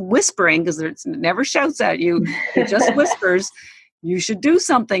 something's whispering, because it never shouts at you, it just whispers, you should do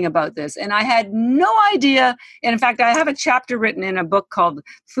something about this. And I had no idea. And in fact, I have a chapter written in a book called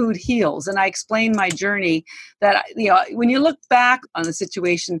Food Heals. And I explain my journey that, when you look back on the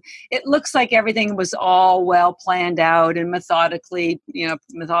situation, it looks like everything was all well planned out and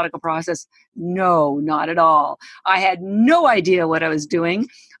methodical process. No, not at all. I had no idea what I was doing.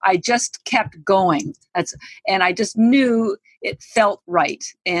 I just kept going. And I just knew it felt right.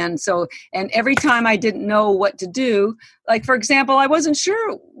 And every time I didn't know what to do, like, for example, I wasn't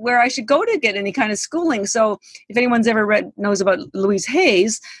sure where I should go to get any kind of schooling. So if anyone's ever knows about Louise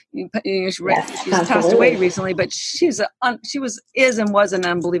Hayes, she's passed away recently, but she is and was an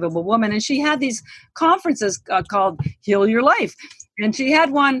unbelievable woman. And she had these conferences called Heal Your Life. And she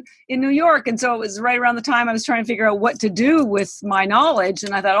had one in New York. And so it was right around the time I was trying to figure out what to do with my knowledge.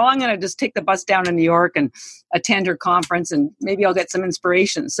 And I thought, I'm going to just take the bus down to New York and attend her conference, and maybe I'll get some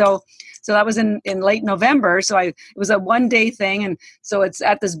inspiration. So that was in late November. So it was a 1-day thing. And so it's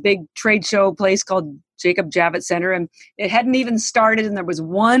at this big trade show place called Jacob Javits Center. And it hadn't even started. And there was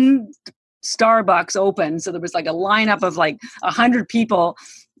one Starbucks open. So there was like a lineup of like 100 people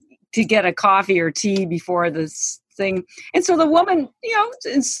to get a coffee or tea before this thing. And so the woman,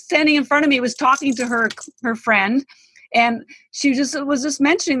 standing in front of me, was talking to her friend, and she was just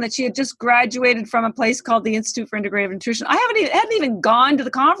mentioning that she had just graduated from a place called the Institute for Integrative Nutrition. I hadn't even gone to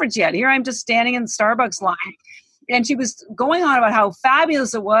the conference yet. Here I'm just standing in the Starbucks line, and she was going on about how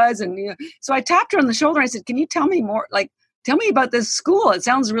fabulous it was. And so I tapped her on the shoulder. And I said, "Can you tell me more? Like, tell me about this school. It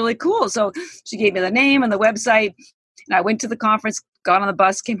sounds really cool." So she gave me the name and the website, and I went to the conference, got on the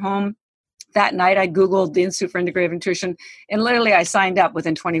bus, came home. That night, I Googled the Institute for Integrative Nutrition, and literally I signed up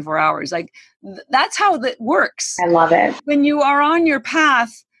within 24 hours. Like, that's how that works. I love it. When you are on your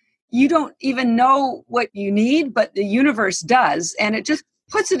path, you don't even know what you need, but the universe does, and it just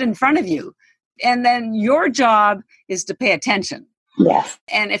puts it in front of you. And then your job is to pay attention. Yes.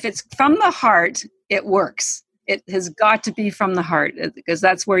 And if it's from the heart, it works. It has got to be from the heart, because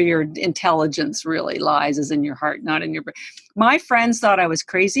that's where your intelligence really lies, is in your heart, not in your brain. My friends thought I was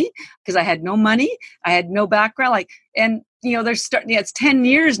crazy because I had no money. I had no background. It's 10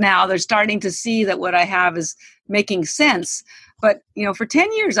 years now. They're starting to see that what I have is making sense. But, for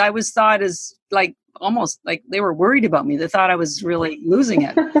 10 years, I was thought as like, almost like they were worried about me. They thought I was really losing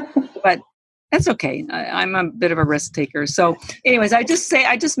it. But that's okay. I'm a bit of a risk taker. So anyways, I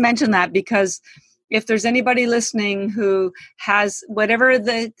just mentioned that because if there's anybody listening who has whatever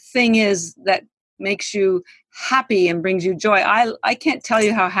the thing is that makes you happy and brings you joy, I can't tell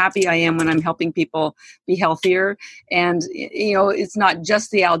you how happy I am when I'm helping people be healthier. And, it's not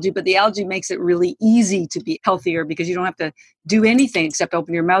just the algae, but the algae makes it really easy to be healthier because you don't have to do anything except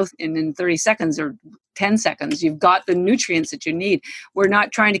open your mouth, and in 30 seconds or 10 seconds, you've got the nutrients that you need. We're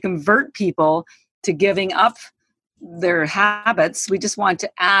not trying to convert people to giving up their habits. We just want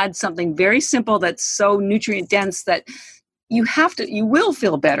to add something very simple that's so nutrient dense that you will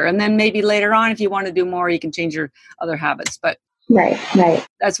feel better. And then maybe later on, if you want to do more, you can change your other habits. But right.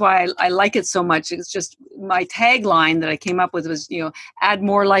 That's why I like it so much. It's just my tagline that I came up with was, add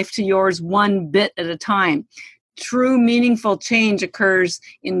more life to yours one bit at a time. True meaningful change occurs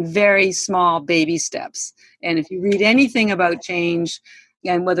in very small baby steps. And if you read anything about change,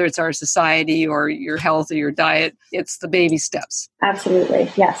 and whether it's our society or your health or your diet, it's the baby steps.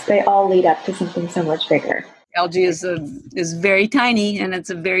 Absolutely. Yes. They all lead up to something so much bigger. Algae is very tiny, and it's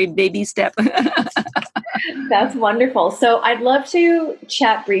a very baby step. That's wonderful. So I'd love to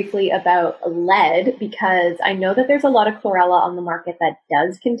chat briefly about lead because I know that there's a lot of chlorella on the market that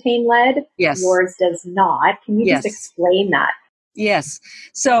does contain lead. Yes. Yours does not. Can you just explain that? Yes.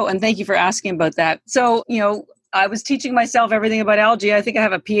 So, and thank you for asking about that. So, I was teaching myself everything about algae. I think I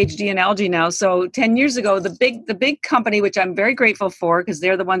have a PhD in algae now. So 10 years ago, the big company, which I'm very grateful for because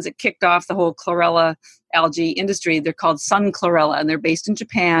they're the ones that kicked off the whole chlorella algae industry. They're called Sun Chlorella and they're based in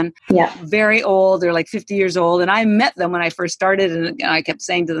Japan. Yeah. Very old. They're like 50 years old. And I met them when I first started and I kept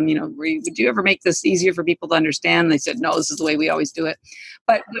saying to them, would you ever make this easier for people to understand? And they said, no, this is the way we always do it.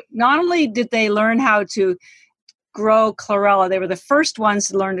 But not only did they learn how to grow chlorella, they were the first ones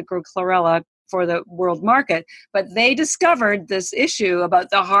to learn to grow chlorella for the world market, but they discovered this issue about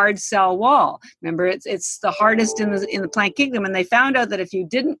the hard cell wall. Remember, it's the hardest in the plant kingdom, and they found out that if you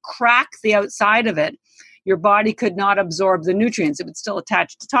didn't crack the outside of it, your body could not absorb the nutrients. It would still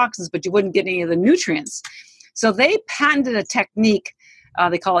attach to toxins, but you wouldn't get any of the nutrients. So they patented a technique,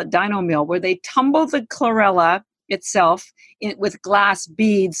 they call it Dynomill, where they tumble the chlorella itself with glass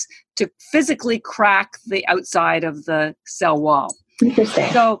beads to physically crack the outside of the cell wall.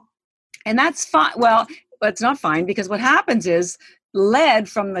 Interesting. And that's fine. Well, it's not fine because what happens is lead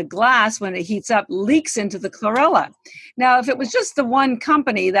from the glass, when it heats up, leaks into the chlorella. Now, if it was just the one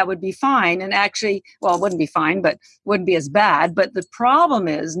company, that would be fine. And actually, well, it wouldn't be fine, but wouldn't be as bad. But the problem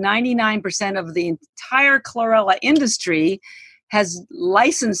is 99% of the entire chlorella industry has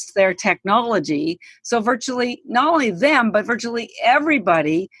licensed their technology. So virtually, not only them, but virtually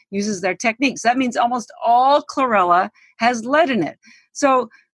everybody uses their techniques. That means almost all chlorella has lead in it. So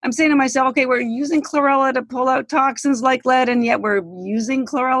I'm saying to myself, okay, we're using chlorella to pull out toxins like lead, and yet we're using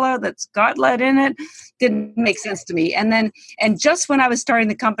chlorella that's got lead in it. Didn't make sense to me. And just when I was starting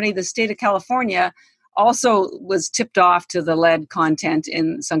the company, the state of California also was tipped off to the lead content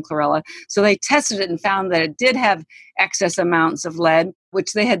in sun chlorella. So they tested it and found that it did have excess amounts of lead,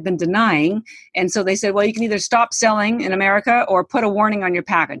 which they had been denying. And so they said, well, you can either stop selling in America or put a warning on your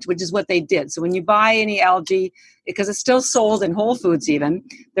package, which is what they did. So when you buy any algae, because it's still sold in Whole Foods even,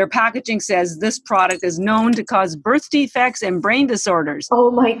 their packaging says this product is known to cause birth defects and brain disorders.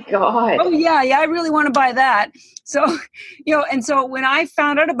 Oh my God. Oh yeah, I really want to buy that. So, and so when I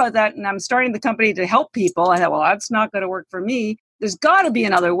found out about that and I'm starting the company to help people, I thought, well, that's not going to work for me. There's got to be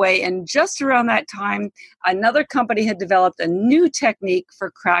another way. And just around that time, another company had developed a new technique for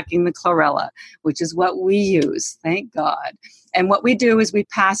cracking the chlorella, which is what we use, thank God. And what we do is we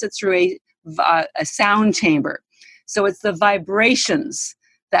pass it through a sound chamber. So it's the vibrations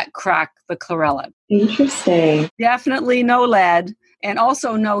that crack the chlorella. Interesting. Definitely no lead and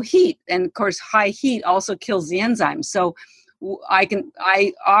also no heat. And of course, high heat also kills the enzymes. So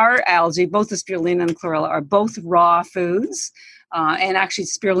our algae, both the spirulina and chlorella, are both raw foods. And actually,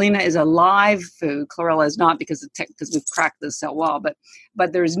 spirulina is a live food. Chlorella is not because we've cracked the cell wall.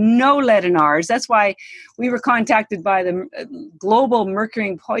 But there's no lead in ours. That's why we were contacted by the Global Mercury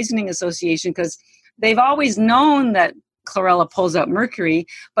and Poisoning Association, because they've always known that chlorella pulls out mercury,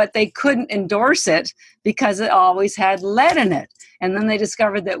 but they couldn't endorse it because it always had lead in it. And then they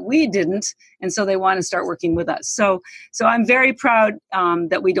discovered that we didn't, and so they want to start working with us. So I'm very proud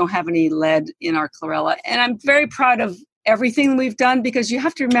that we don't have any lead in our chlorella. And I'm very proud of everything we've done, because you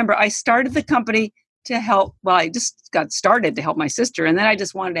have to remember, I started the company to help. Well, I just got started to help my sister, and then I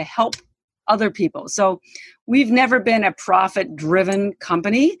just wanted to help other people. So we've never been a profit-driven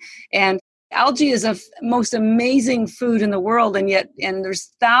company. And algae is the most amazing food in the world, and there's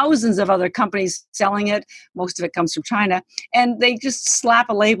thousands of other companies selling it. Most of it comes from China, and they just slap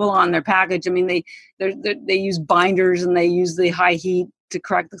a label on their package. I mean, they use binders and they use the high heat to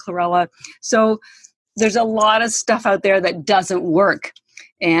crack the chlorella. So there's a lot of stuff out there that doesn't work,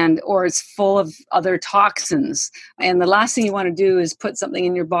 or it's full of other toxins. And the last thing you want to do is put something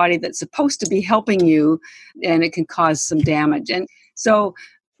in your body that's supposed to be helping you, and it can cause some damage. And so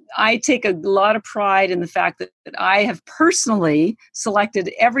I take a lot of pride in the fact that I have personally selected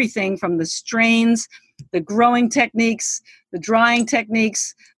everything from the strains, the growing techniques, the drying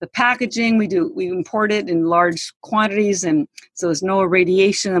techniques, the packaging. We import it in large quantities, and so there's no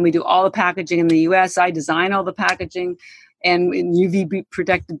irradiation. And we do all the packaging in the US. I design all the packaging and in UV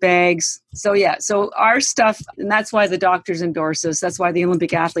protected bags. So our stuff, and that's why the doctors endorse us. That's why the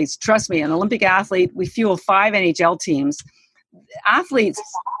Olympic athletes, trust me, an Olympic athlete, we fuel 5 NHL teams. Athletes,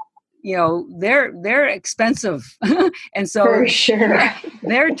 they're expensive. And so for sure,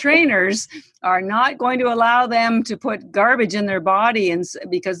 their trainers are not going to allow them to put garbage in their body, and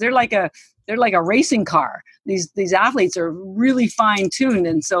because they're like a racing car. These athletes are really fine tuned,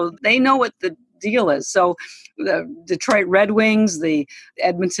 and so they know what the deal is. So the Detroit Red Wings, the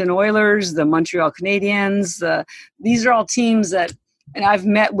Edmonton Oilers, the Montreal Canadiens, these are all teams that, and I've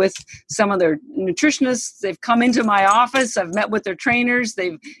met with some of their nutritionists. They've come into my office. I've met with their trainers.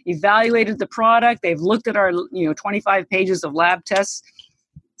 They've evaluated the product. They've looked at our 25 pages of lab tests.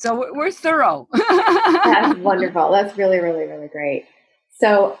 So we're thorough. That's wonderful. That's really, really, really great.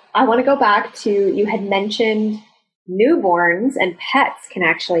 So I want to go back to, you had mentioned newborns and pets can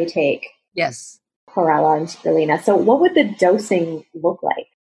actually take chlorella and spirulina. So what would the dosing look like?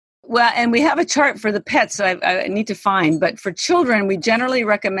 Well, and we have a chart for the pets, so I need to find. But for children, we generally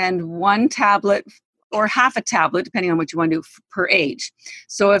recommend 1 tablet or half a tablet, depending on what you want to do, per age.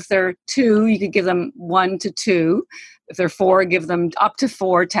 So if they're 2, you could give them 1 to 2. If they're 4, give them up to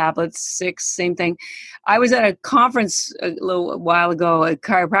 4 tablets. 6, same thing. I was at a conference a little while ago, a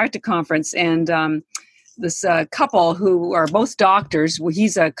chiropractic conference, and this couple who are both doctors. Well,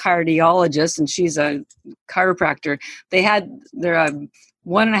 he's a cardiologist and she's a chiropractor. They had their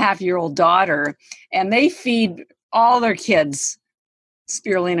 1.5-year-old daughter, and they feed all their kids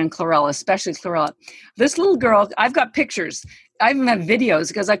spirulina and chlorella, especially chlorella. This little girl, I've got pictures. I even have videos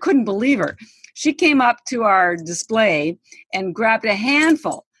because I couldn't believe her. She came up to our display and grabbed a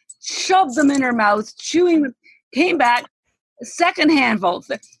handful, shoved them in her mouth, chewing them, came back, a second handful.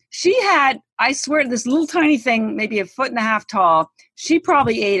 She had, I swear, this little tiny thing, maybe 1.5 feet tall. She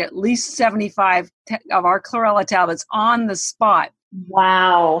probably ate at least 75 of our chlorella tablets on the spot.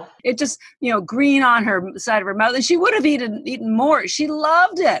 Wow. It just, green on her side of her mouth. And she would have eaten more. She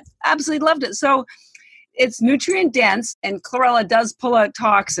loved it. Absolutely loved it. So it's nutrient dense, and chlorella does pull out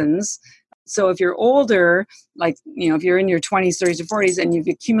toxins. So if you're older, like, if you're in your 20s, 30s, or 40s, and you've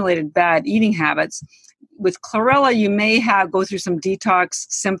accumulated bad eating habits, with chlorella, you may go through some detox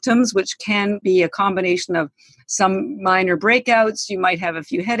symptoms, which can be a combination of some minor breakouts. You might have a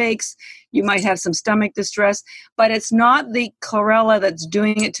few headaches. You might have some stomach distress, but it's not the chlorella that's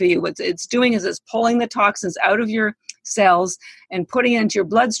doing it to you. What it's doing is it's pulling the toxins out of your cells and putting it into your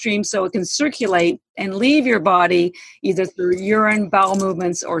bloodstream so it can circulate and leave your body either through urine, bowel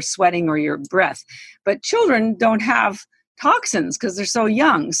movements, or sweating, or your breath. But children don't have toxins because they're so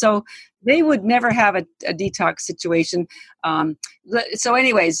young. So they would never have a detox situation. So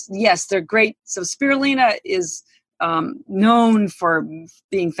anyways, yes, they're great. So spirulina is known for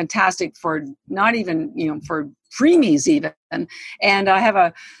being fantastic for not even, for preemies even. And I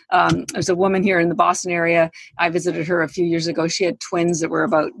have there's a woman here in the Boston area. I visited her a few years ago. She had twins that were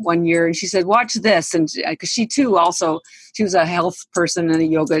about 1 year, and she said, watch this. And because she too she was a health person and a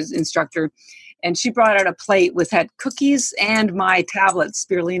yoga instructor. And she brought out a plate had cookies and my tablets,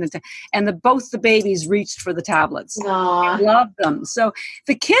 spirulina, and both the babies reached for the tablets. Aww. They loved them. So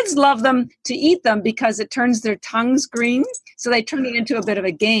the kids love them to eat them because it turns their tongues green. So they turn it into a bit of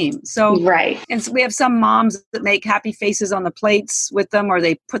a game. So right. And so we have some moms that make happy faces on the plates with them, or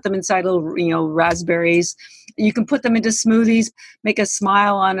they put them inside little, raspberries. You can put them into smoothies, make a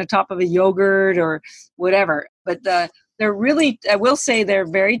smile on the top of a yogurt or whatever. But they're really, I will say, they're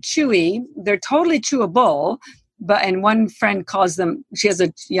very chewy. They're totally chewable. And one friend calls them, she has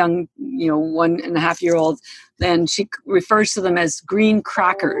a young, 1.5-year-old, and she refers to them as green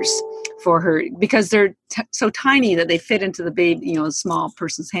crackers for her because they're so tiny that they fit into the baby, small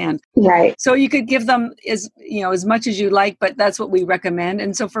person's hand. Right. So you could give them as much as you like, but that's what we recommend.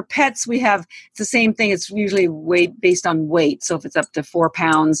 And so for pets, it's the same thing. It's usually based on weight. So if it's up to 4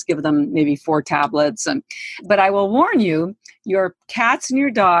 pounds, give them maybe 4 tablets. But I will warn you, your cats and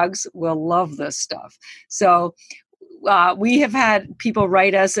your dogs will love this stuff. So we have had people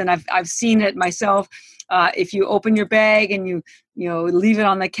write us, and I've seen it myself. If you open your bag and you leave it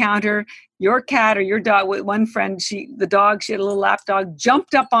on the counter, your cat or your dog, one friend, she had a little lap dog,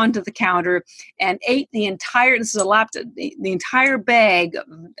 jumped up onto the counter and ate the entire bag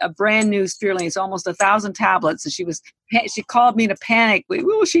of brand new spirulina. It's almost 1,000 tablets. And she called me in a panic.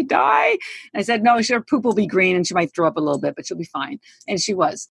 Will she die? And I said, no, her poop will be green and she might throw up a little bit, but she'll be fine. And she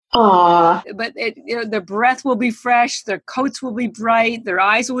was. Aww. But their breath will be fresh, their coats will be bright, their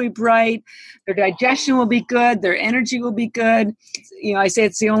eyes will be bright, their digestion will be good, their energy will be good. I say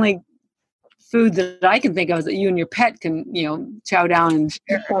it's the only food that I can think of that you and your pet can, chow down and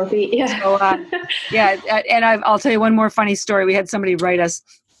share. Yeah. So, and I'll tell you one more funny story. We had somebody write us.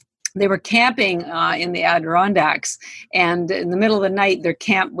 They were camping in the Adirondacks, and in the middle of the night, their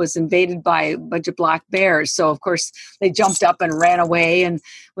camp was invaded by a bunch of black bears. So, of course, they jumped up and ran away. And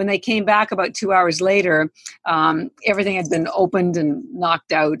when they came back about 2 hours later, everything had been opened and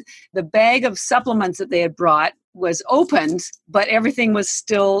knocked out. The bag of supplements that they had brought was opened, but everything was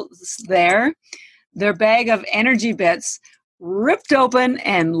still there. Their bag of energy bits ripped open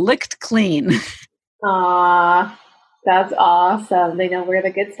and licked clean. Aw, that's awesome. They know where the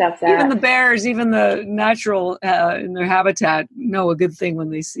good stuff's at. Even the bears, even the natural in their habitat know a good thing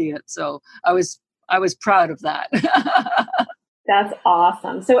when they see it. So I was proud of that. That's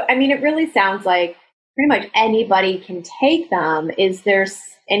awesome. So, I mean, it really sounds like pretty much anybody can take them. Is there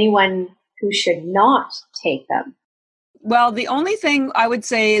anyone who should not take them? Well, the only thing I would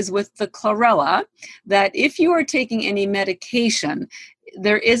say is with the chlorella, that if you are taking any medication,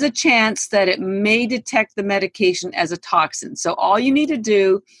 there is a chance that it may detect the medication as a toxin. So all you need to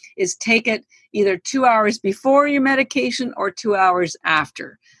do is take it either 2 hours before your medication or 2 hours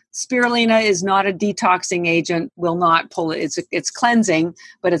after. Spirulina is not a detoxing agent, will not pull it. It's cleansing,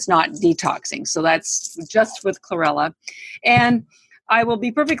 but it's not detoxing. So that's just with chlorella. And I will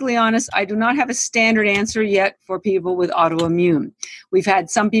be perfectly honest, I do not have a standard answer yet for people with autoimmune. We've had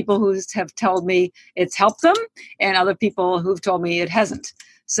some people who have told me it's helped them, and other people who've told me it hasn't.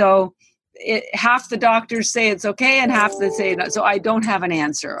 So half the doctors say it's okay, and half that say no. So I don't have an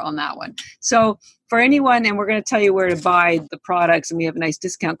answer on that one. So for anyone, and we're going to tell you where to buy the products, and we have a nice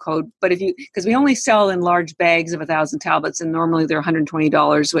discount code, but because we only sell in large bags of 1,000 tablets, and normally they're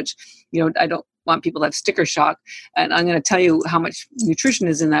 $120, which, I don't want people to have sticker shock, and I'm going to tell you how much nutrition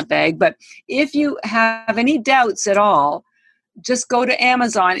is in that bag. But if you have any doubts at all, just go to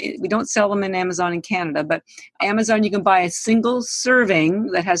Amazon. We don't sell them in Amazon in Canada, but Amazon, you can buy a single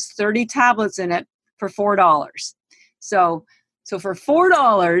serving that has 30 tablets in it for $4. So for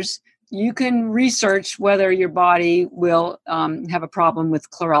 $4, you can research whether your body will have a problem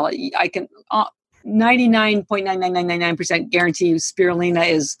with chlorella. I can 99.99999% guarantee you spirulina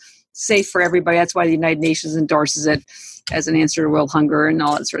is safe for everybody. That's why the United Nations endorses it as an answer to world hunger and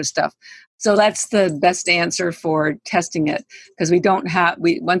all that sort of stuff. So that's the best answer for testing it, because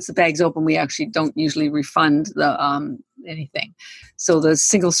once the bag's open, we actually don't usually refund the anything. So the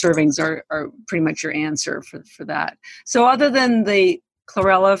single servings are pretty much your answer for that. So other than the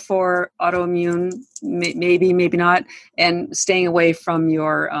chlorella for autoimmune, maybe not, and staying away from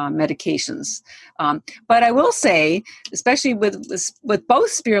your medications. But I will say, especially with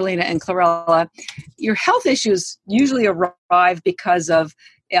both spirulina and chlorella, your health issues usually arrive because of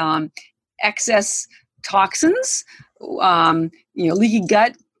excess toxins. Leaky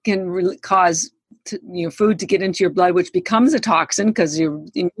gut can really cause food to get into your blood, which becomes a toxin because your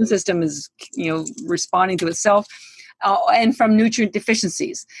immune system is responding to itself. And from nutrient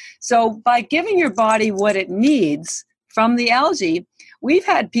deficiencies. So by giving your body what it needs from the algae, we've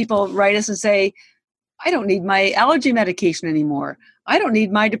had people write us and say, I don't need my allergy medication anymore. I don't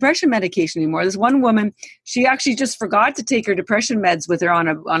need my depression medication anymore. There's one woman, she actually just forgot to take her depression meds with her on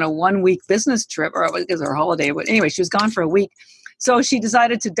a 1 week business trip, or it was her holiday. But anyway, she was gone for a week. So she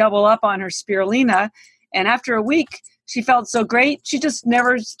decided to double up on her spirulina. And after a week, she felt so great, she just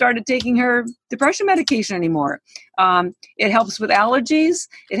never started taking her depression medication anymore. It helps with allergies.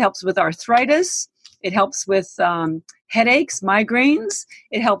 It helps with arthritis. It helps with headaches, migraines.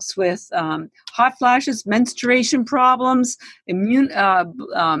 It helps with hot flashes, menstruation problems, immune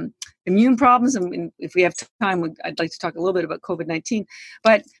problems. And if we have time, I'd like to talk a little bit about COVID-19.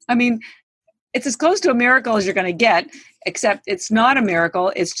 But, I mean, it's as close to a miracle as you're going to get, except it's not a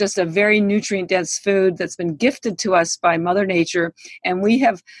miracle. It's just a very nutrient-dense food that's been gifted to us by Mother Nature, and we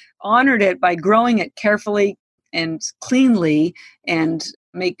have honored it by growing it carefully and cleanly and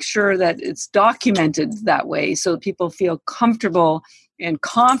make sure that it's documented that way so people feel comfortable and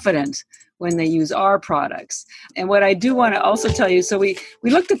confident when they use our products. And what I do want to also tell you, so we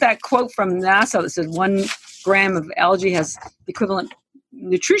looked at that quote from NASA that said 1 gram of algae has equivalent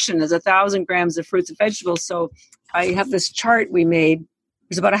nutrition as 1,000 grams of fruits and vegetables. So I have this chart we made.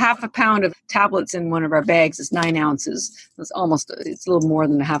 There's about 1/2 pound of tablets in one of our bags. It's 9 ounces. It's a little more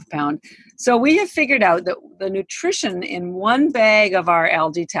than 1/2 pound. So we have figured out that the nutrition in one bag of our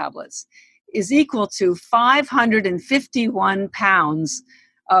algae tablets is equal to 551 pounds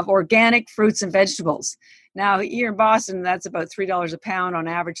of organic fruits and vegetables. Now, here in Boston, that's about $3 a pound on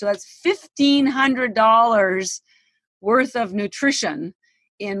average. So that's $1,500 worth of nutrition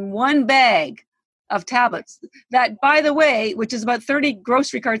in one bag of tablets. That, by the way, which is about 30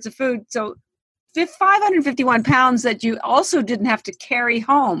 grocery carts of food. So 551 pounds that you also didn't have to carry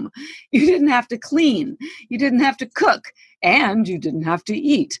home. You didn't have to clean. You didn't have to cook. And you didn't have to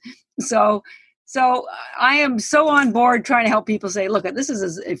eat. So I am so on board trying to help people say, look, this is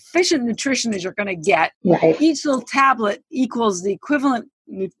as efficient nutrition as you're going to get. Right. Each little tablet equals the equivalent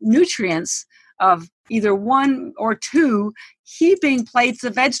nutrients of either 1 or 2 heaping plates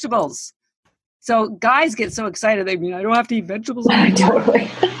of vegetables. So guys get so excited. I don't have to eat vegetables anymore.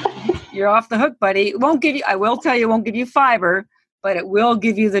 Totally. you're off the hook, buddy. It won't give you, I will tell you, it won't give you fiber, but it will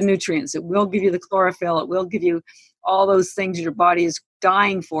give you the nutrients. It will give you the chlorophyll. It will give you all those things your body is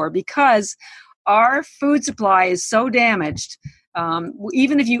dying for, because our food supply is so damaged.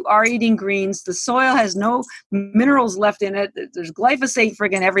 Even if you are eating greens, the soil has no minerals left in it. There's glyphosate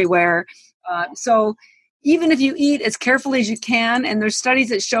friggin' everywhere. So even if you eat as carefully as you can, and there's studies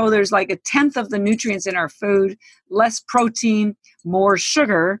that show there's like 1/10 of the nutrients in our food, less protein, more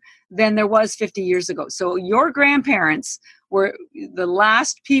sugar than there was 50 years ago. So your grandparents were the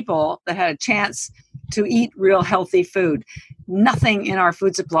last people that had a chance to eat real healthy food. Nothing in our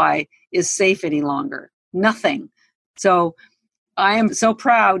food supply is safe any longer. Nothing. So I am so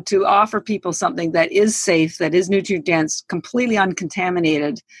proud to offer people something that is safe, that is nutrient dense, completely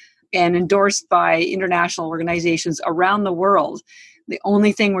uncontaminated, and endorsed by international organizations around the world. The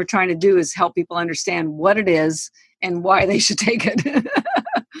only thing we're trying to do is help people understand what it is and why they should take it.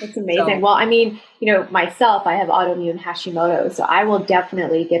 It's amazing. Well, I mean, myself, I have autoimmune Hashimoto, so I will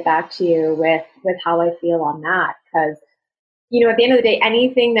definitely get back to you with how I feel on that, because at the end of the day,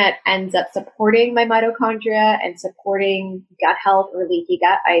 anything that ends up supporting my mitochondria and supporting gut health or leaky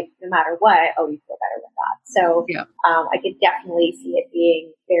gut, no matter what, I always feel better with that. So yeah. I could definitely see it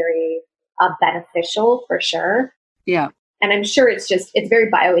being very beneficial for sure. Yeah. And I'm sure it's very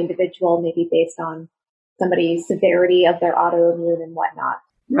bio-individual, maybe based on somebody's severity of their autoimmune and whatnot.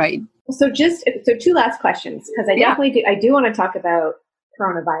 Right. So two last questions, because I do want to talk about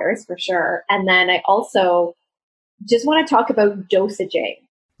coronavirus for sure. And then I also just want to talk about dosaging.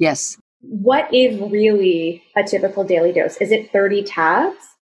 Yes. What is really a typical daily dose? Is it 30 tabs?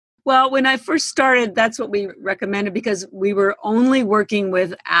 Well, when I first started, that's what we recommended, because we were only working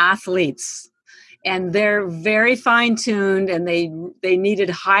with athletes, and they're very fine-tuned, and they needed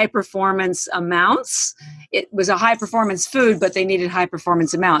high performance amounts. It was a high performance food, but they needed high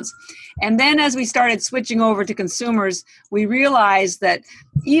performance amounts. And then as we started switching over to consumers, we realized that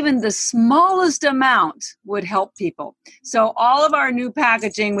even the smallest amount would help people. So all of our new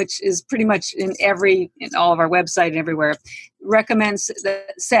packaging, which is pretty much in all of our website and everywhere,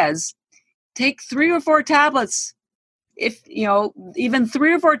 says take 3 or 4 tablets. If even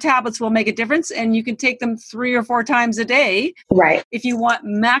 3 or 4 tablets will make a difference, and you can take them 3 or 4 times a day. Right. If you want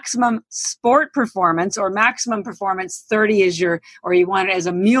maximum sport performance or maximum performance, 30 is or you want it as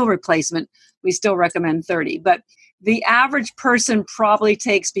a meal replacement, we still recommend 30. But the average person probably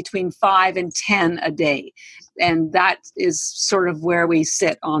takes between 5 and 10 a day. And that is sort of where we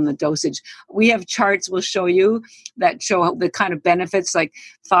sit on the dosage. We have charts we'll show you that show the kind of benefits. Like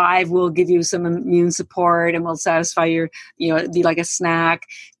 5 will give you some immune support and will satisfy your, it'd be like a snack.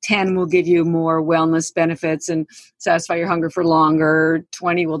 10 will give you more wellness benefits and satisfy your hunger for longer.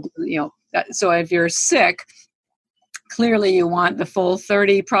 20 will, so if you're sick, clearly you want the full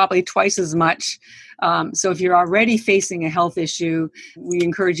 30, probably twice as much. So if you're already facing a health issue, we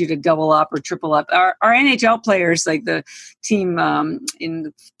encourage you to double up or triple up. Our NHL players, like the team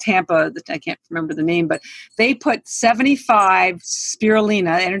in Tampa, I can't remember the name, but they put 75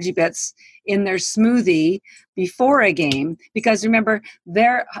 spirulina energy bits in their smoothie before a game, because remember,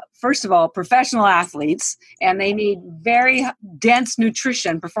 they're, first of all, professional athletes, and they need very dense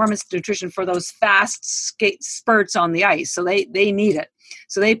nutrition, performance nutrition for those fast spurts on the ice. So they need it.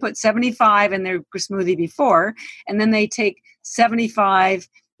 So they put 75 in their smoothie before, and then they take 75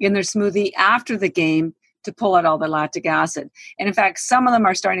 in their smoothie after the game to pull out all the lactic acid. And in fact, some of them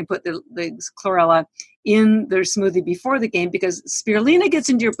are starting to put the chlorella in their smoothie before the game, because spirulina gets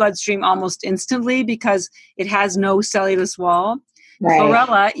into your bloodstream almost instantly because it has no cellulose wall. Right.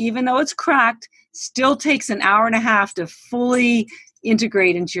 Chlorella, even though it's cracked, still takes an hour and a half to fully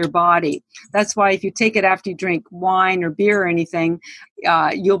integrate into your body. That's why if you take it after you drink wine or beer or anything,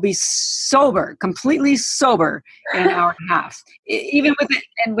 you'll be sober, completely sober in an hour and a half. Even with it,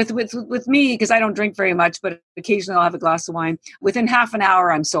 and with me, because I don't drink very much, but occasionally I'll have a glass of wine. Within half an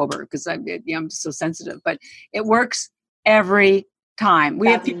hour, I'm sober because I'm just so sensitive. But it works every time. We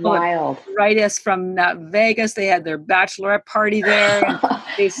have people that write us from Vegas. They had their bachelorette party there. And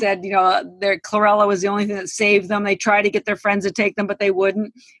they said, their chlorella was the only thing that saved them. They tried to get their friends to take them, but they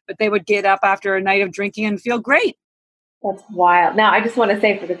wouldn't. But they would get up after a night of drinking and feel great. That's wild. Now, I just want to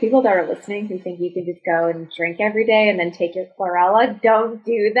say, for the people that are listening who think you can just go and drink every day and then take your chlorella, don't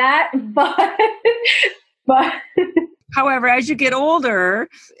do that. But however, as you get older,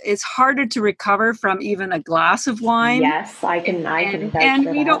 it's harder to recover from even a glass of wine. Yes, I can. And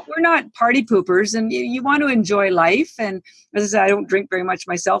we're not party poopers, and you want to enjoy life. And as I said, I don't drink very much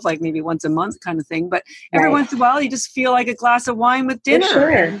myself, like maybe once a month kind of thing. But every once in a while, you just feel like a glass of wine with dinner. For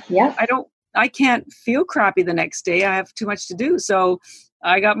sure. Yeah. I can't feel crappy the next day. I have too much to do. So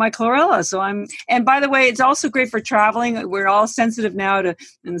I got my chlorella. And by the way, it's also great for traveling. We're all sensitive now to,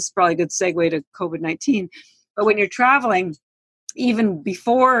 and this is probably a good segue to COVID-19, but when you're traveling, even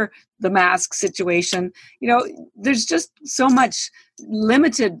before the mask situation, there's just so much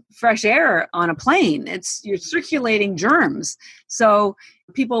limited fresh air on a plane. You're circulating germs. So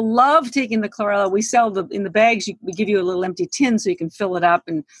people love taking the chlorella. We sell in the bags. We give you a little empty tin so you can fill it up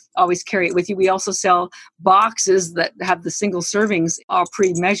and always carry it with you. We also sell boxes that have the single servings all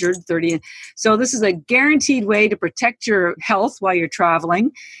pre-measured, 30. So this is a guaranteed way to protect your health while you're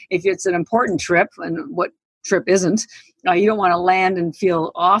traveling. If it's an important trip, and what trip isn't, you don't want to land and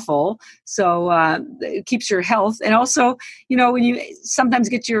feel awful. So it keeps your health. And also, when you sometimes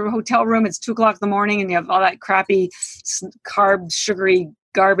get to your hotel room, it's 2:00 in the morning and you have all that crappy carb, sugary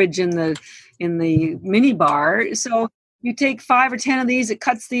garbage in the mini bar. So you take 5 or 10 of these, it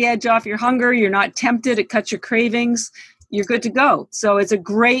cuts the edge off your hunger. You're not tempted. It cuts your cravings. You're good to go. So it's a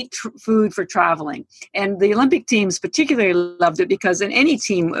great food for traveling. And the Olympic teams particularly loved it because in any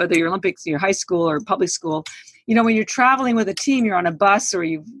team, whether you're Olympics, your high school or public school, when you're traveling with a team, you're on a bus or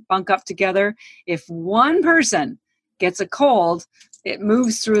you bunk up together. If one person gets a cold, it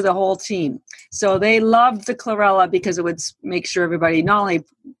moves through the whole team. So they loved the chlorella because it would make sure everybody not only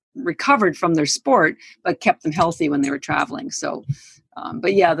recovered from their sport, but kept them healthy when they were traveling. So,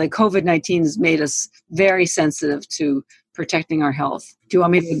 but yeah, the COVID-19 has made us very sensitive to protecting our health. Do you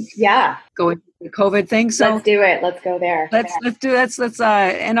want me to go into the COVID thing? So let's do it. Let's go there. Let's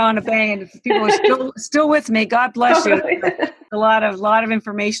end on a bang. And if people are still with me, God bless you. A lot of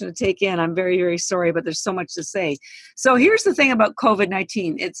information to take in. I'm very, very sorry, but there's so much to say. So here's the thing about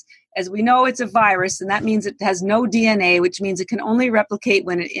COVID-19. As we know, it's a virus, and that means it has no DNA, which means it can only replicate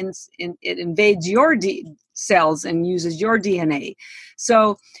when it invades your cells and uses your DNA.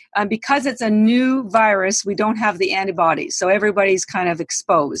 So because it's a new virus, we don't have the antibodies. So everybody's kind of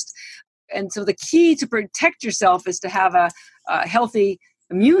exposed. And so the key to protect yourself is to have a healthy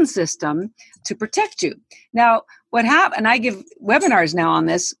immune system to protect you. Now, what happened, and I give webinars now on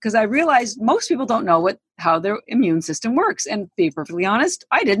this because I realize most people don't know how their immune system works. And to be perfectly honest,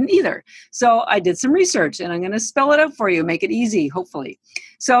 I didn't either. So I did some research and I'm going to spell it out for you, make it easy, hopefully.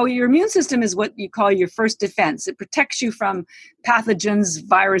 So your immune system is what you call your first defense. It protects you from pathogens,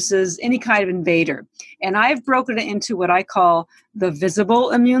 viruses, any kind of invader. And I've broken it into what I call the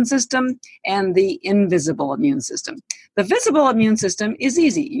visible immune system and the invisible immune system. The visible immune system is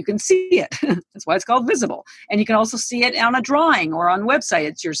easy. You can see it. That's why it's called visible. And you can also see it on a drawing or on a website.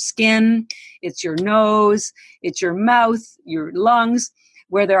 It's your skin, it's your nose, it's your mouth, your lungs,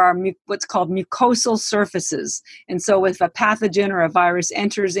 where there are what's called mucosal surfaces. And so if a pathogen or a virus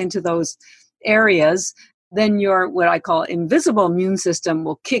enters into those areas, then your what I call invisible immune system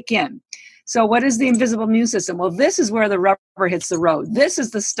will kick in. So what is the invisible immune system? Well, this is where the rubber hits the road. This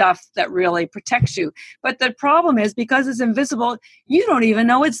is the stuff that really protects you. But the problem is because it's invisible, you don't even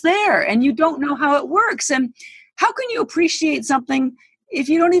know it's there and you don't know how it works. And how can you appreciate something if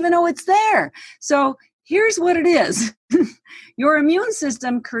you don't even know it's there? So here's what it is. Your immune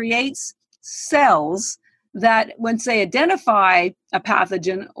system creates cells that once they identify a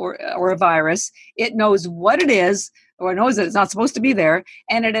pathogen or a virus, it knows what it is, or knows that it's not supposed to be there,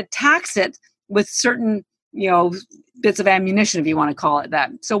 and it attacks it with certain, bits of ammunition, if you want to call it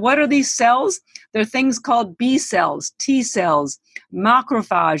that. So what are these cells? They're things called B cells, T cells,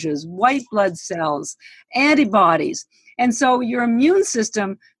 macrophages, white blood cells, antibodies. And so your immune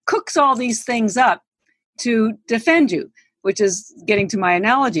system cooks all these things up to defend you, which is getting to my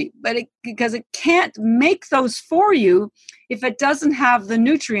analogy. But because it can't make those for you if it doesn't have the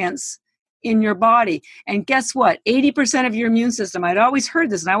nutrients in your body. And guess what? 80% of your immune system, I'd always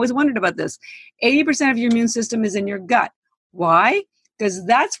heard this and I always wondered about this, 80% of your immune system is in your gut. Why? Because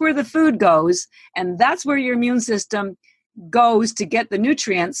that's where the food goes, and that's where your immune system goes to get the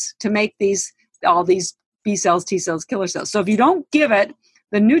nutrients to make all these B cells, T cells, killer cells. So if you don't give it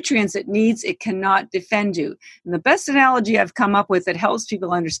the nutrients it needs, it cannot defend you. And the best analogy I've come up with that helps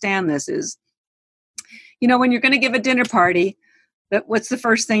people understand this is, when you're going to give a dinner party, what's the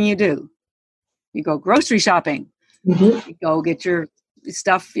first thing you do? You go grocery shopping. Mm-hmm. You go get your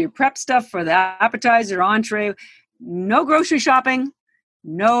stuff, your prep stuff for the appetizer, entree. No grocery shopping,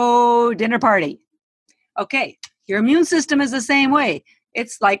 no dinner party. Okay, your immune system is the same way.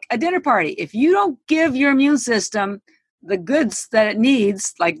 It's like a dinner party. If you don't give your immune system the goods that it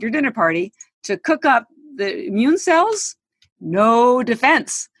needs, like your dinner party, to cook up the immune cells, no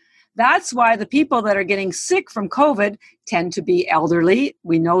defense. That's why the people that are getting sick from COVID tend to be elderly.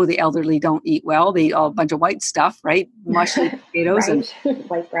 We know the elderly don't eat well. They eat a bunch of white stuff, right? Mushy potatoes right. and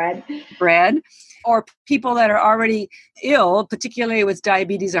white bread. Bread. or people that are already ill, particularly with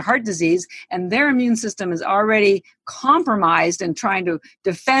diabetes or heart disease, and their immune system is already compromised and trying to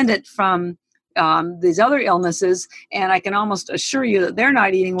defend it from these other illnesses. And I can almost assure you that they're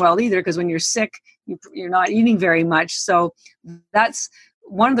not eating well either, because when you're sick, you're not eating very much. So that's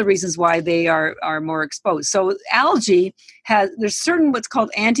one of the reasons why they are more exposed. So algae there's certain what's called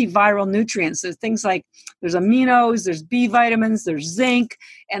antiviral nutrients. There's things like there's aminos, there's B vitamins, there's zinc,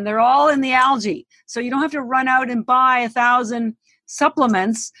 and they're all in the algae. So you don't have to run out and buy 1,000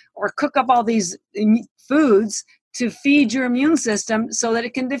 supplements or cook up all these foods to feed your immune system so that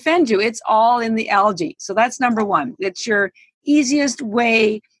it can defend you. It's all in the algae. So that's number one. It's your easiest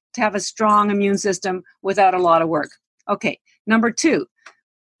way to have a strong immune system without a lot of work. Okay, number two,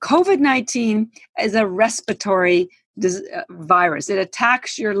 COVID-19 is a respiratory virus. It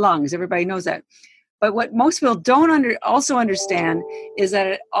attacks your lungs. Everybody knows that. But what most people don't also understand is that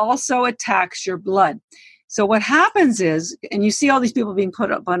it also attacks your blood. So what happens is, and you see all these people being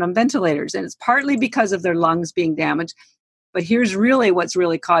put up on ventilators, and it's partly because of their lungs being damaged, but here's really what's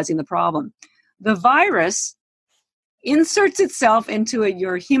really causing the problem. The virus inserts itself into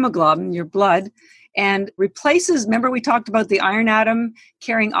your hemoglobin, your blood, and replaces, remember we talked about the iron atom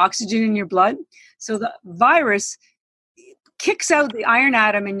carrying oxygen in your blood? So the virus kicks out the iron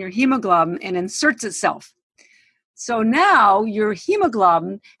atom in your hemoglobin and inserts itself. So now your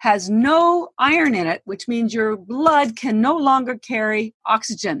hemoglobin has no iron in it, which means your blood can no longer carry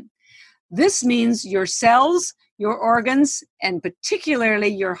oxygen. This means your cells, your organs, and particularly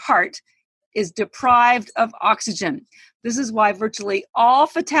your heart is deprived of oxygen. This is why virtually all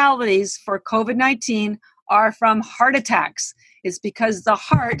fatalities for COVID-19 are from heart attacks. It's because the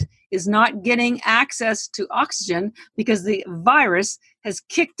heart is not getting access to oxygen because the virus has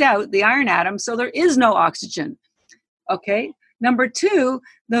kicked out the iron atom, so there is no oxygen. Okay. Number two,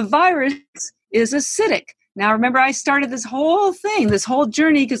 the virus is acidic. Now, remember, I started this whole thing, this whole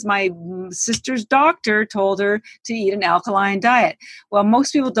journey, because my sister's doctor told her to eat an alkaline diet. Well,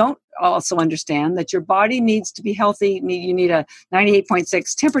 most people don't also understand that your body needs to be healthy. You need a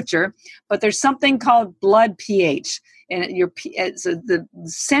 98.6 temperature, but there's something called blood pH. And it's the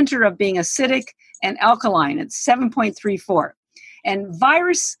center of being acidic and alkaline. It's 7.34. And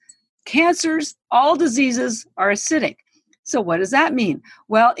virus, cancers, all diseases are acidic. So what does that mean?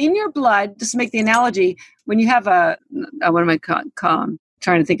 Well, in your blood, just to make the analogy, when you have what am I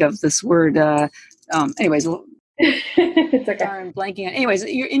trying to think of this word? Anyways, it's okay. I'm blanking on. Anyways,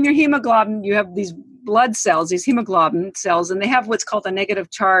 in your hemoglobin, you have these blood cells, these hemoglobin cells, and they have what's called a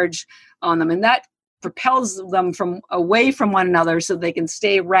negative charge on them, and that propels them away from one another so they can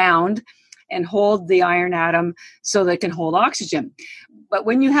stay round and hold the iron atom so they can hold oxygen. But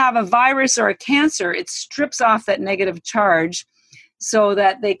when you have a virus or a cancer, it strips off that negative charge so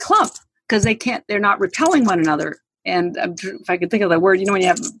that they clump because they're not repelling one another. And if I could think of the word, when you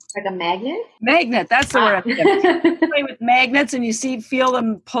have like a magnet? Magnet, that's the word I think of. You play with magnets and you feel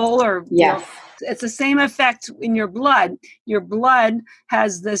them pull or yes. It's the same effect in your blood. Your blood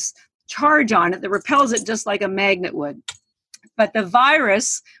has this charge on it that repels it just like a magnet would. But the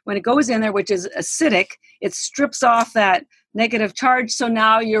virus, when it goes in there, which is acidic, it strips off that negative charge, so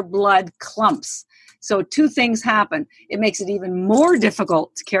now your blood clumps. So two things happen. It makes it even more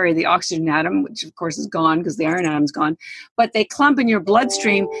difficult to carry the oxygen atom, which of course is gone because the iron atom's gone, but they clump in your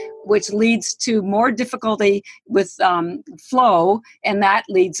bloodstream, which leads to more difficulty with flow, and that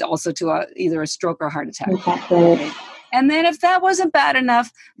leads also to either a stroke or a heart attack. Okay. And then if that wasn't bad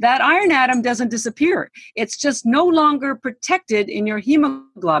enough, that iron atom doesn't disappear. It's just no longer protected in your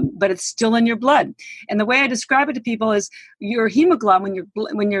hemoglobin, but it's still in your blood. And the way I describe it to people is your hemoglobin,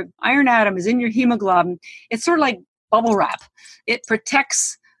 when your iron atom is in your hemoglobin, it's sort of like bubble wrap. It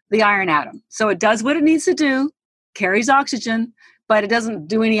protects the iron atom. So it does what it needs to do, carries oxygen, but it doesn't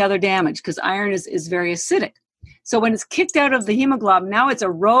do any other damage because iron is very acidic. So when it's kicked out of the hemoglobin, now it's a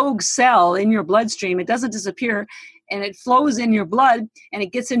rogue cell in your bloodstream. It doesn't disappear. And it flows in your blood and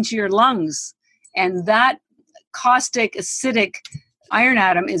it gets into your lungs. And that caustic, acidic iron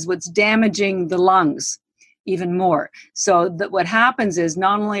atom is what's damaging the lungs even more. So that what happens is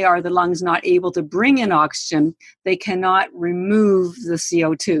not only are the lungs not able to bring in oxygen, they cannot remove the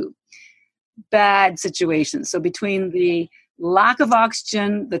CO2. Bad situation. So between the lack of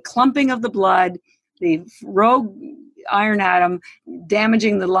oxygen, the clumping of the blood, the rogue iron atom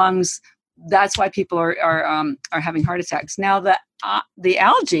damaging the lungs, that's why people are having heart attacks. Now, the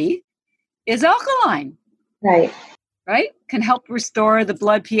algae is alkaline. Right? Can help restore the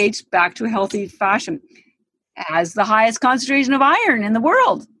blood pH back to a healthy fashion. Has the highest concentration of iron in the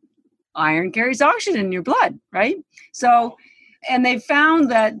world. Iron carries oxygen in your blood, right? So And they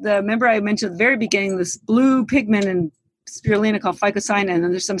found that remember I mentioned at the very beginning, this blue pigment in spirulina called phycocyanin,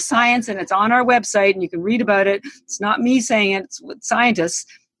 and there's some science, and it's on our website, and you can read about it. It's not me saying it, it's with scientists.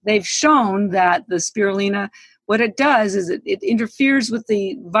 They've shown that the spirulina, what it does is it interferes with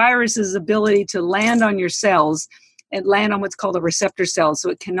the virus's ability to land on your cells and land on what's called a receptor cell, so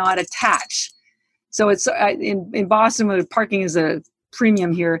it cannot attach. So it's in Boston, where parking is a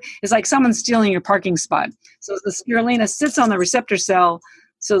premium here, it's like someone stealing your parking spot. So the spirulina sits on the receptor cell,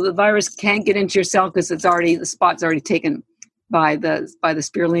 so the virus can't get into your cell because the spot's already taken by the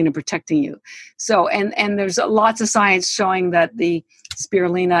spirulina protecting you. So and there's lots of science showing that the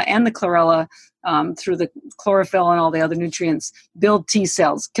spirulina and the chlorella, through the chlorophyll and all the other nutrients, build T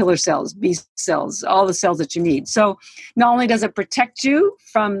cells, killer cells, B cells, all the cells that you need. So not only does it protect you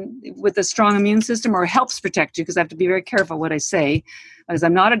with a strong immune system, or helps protect you, because I have to be very careful what I say, because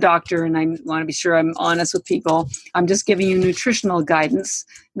I'm not a doctor and I want to be sure I'm honest with people. I'm just giving you nutritional guidance,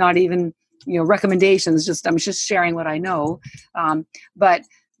 not even recommendations. I'm just sharing what I know. But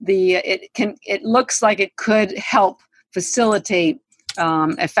it looks like it could help facilitate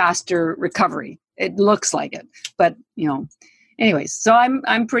a faster recovery. It looks like it, but anyways, so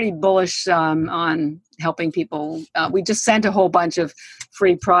I'm pretty bullish on helping people. We just sent a whole bunch of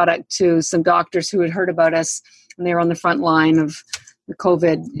free product to some doctors who had heard about us, and they were on the front line of the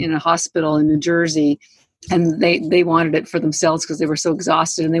COVID in a hospital in New Jersey, and they wanted it for themselves because they were so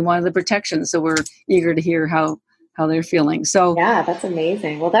exhausted and they wanted the protection. So we're eager to hear how they're feeling. So yeah, that's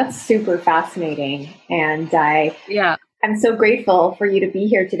amazing. Well, that's super fascinating, and I'm so grateful for you to be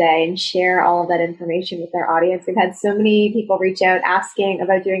here today and share all of that information with our audience. We've had so many people reach out asking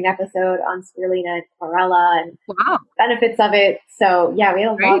about doing an episode on spirulina and chlorella and benefits of it. So yeah, we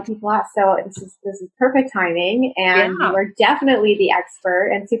had a lot of people ask. So this is perfect timing, and you are definitely the expert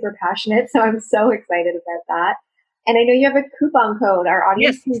and super passionate. So I'm so excited about that. And I know you have a coupon code. Our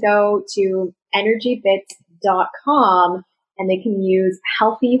audience can go to energybits.com. and they can use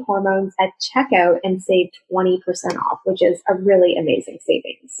healthy hormones at checkout and save 20% off, which is a really amazing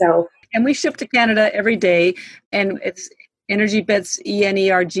savings. And we ship to Canada every day, and it's EnergyBits,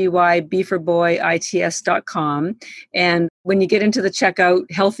 ENERGY, B for boy, ITS.com. And when you get into the checkout,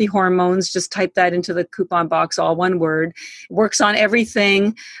 healthy hormones, just type that into the coupon box, all one word. It works on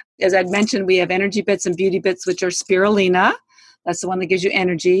everything. As I'd mentioned, we have EnergyBits and BeautyBits, which are spirulina. That's the one that gives you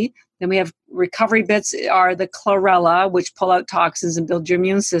energy. Then we have Recovery Bits are the chlorella, which pull out toxins and build your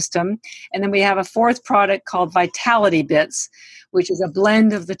immune system. And then we have a fourth product called Vitality Bits, which is a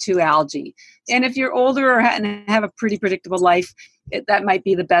blend of the two algae. And if you're older and have a pretty predictable life, that might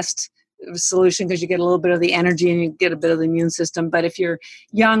be the best solution, because you get a little bit of the energy and you get a bit of the immune system. But if you're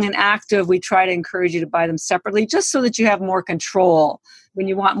young and active, we try to encourage you to buy them separately, just so that you have more control. When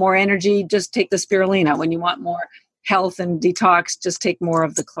you want more energy, just take the spirulina. When you want more health and detox, just take more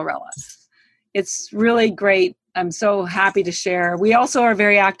of the chlorella. It's really great. I'm so happy to share. We also are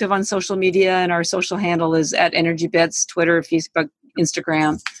very active on social media, and our social handle is at EnergyBits, Twitter, Facebook,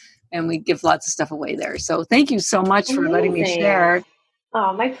 Instagram, and we give lots of stuff away there. So thank you so much for letting me share.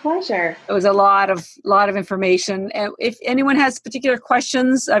 Oh, my pleasure. It was a lot of information. And if anyone has particular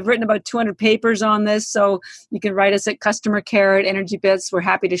questions, I've written about 200 papers on this, so you can write us at customer care at EnergyBits. We're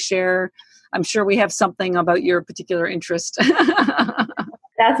happy to share. I'm sure we have something about your particular interest.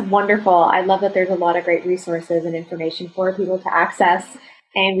 That's wonderful. I love that there's a lot of great resources and information for people to access.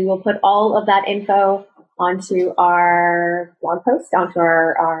 And we will put all of that info onto our blog post, onto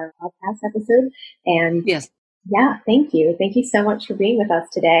our podcast episode. And thank you. Thank you so much for being with us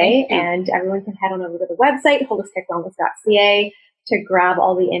today. And everyone can head on over to the website, holisticwellness.ca, to grab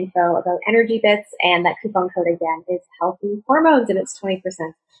all the info about EnergyBits. And that coupon code again is Healthy Hormones, and it's 20%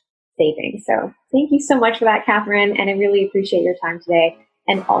 savings. So thank you so much for that, Catherine. And I really appreciate your time today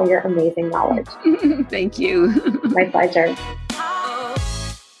and all your amazing knowledge. Thank you. My pleasure.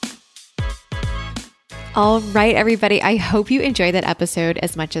 All right, everybody. I hope you enjoyed that episode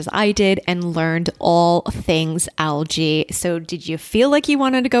as much as I did and learned all things algae. So did you feel like you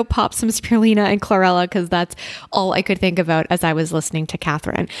wanted to go pop some spirulina and chlorella? Because that's all I could think about as I was listening to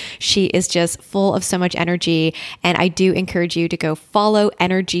Catherine. She is just full of so much energy. And I do encourage you to go follow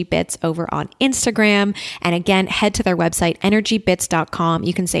EnergyBits over on Instagram. And again, head to their website, energybits.com.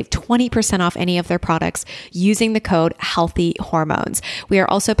 You can save 20% off any of their products using the code Healthy Hormones. We are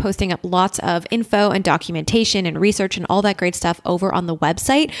also posting up lots of info and documentation and research and all that great stuff over on the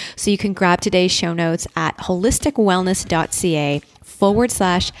website. So you can grab today's show notes at holisticwellness.ca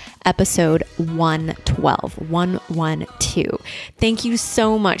 /episode 112. Thank you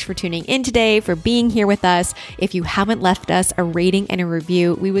so much for tuning in today, for being here with us. If you haven't left us a rating and a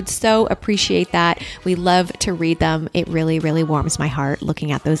review, we would so appreciate that. We love to read them. It really, really warms my heart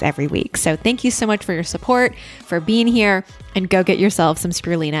looking at those every week. So thank you so much for your support, for being here, and go get yourself some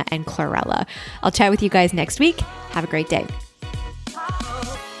spirulina and chlorella. I'll chat with you guys next week. Have a great day.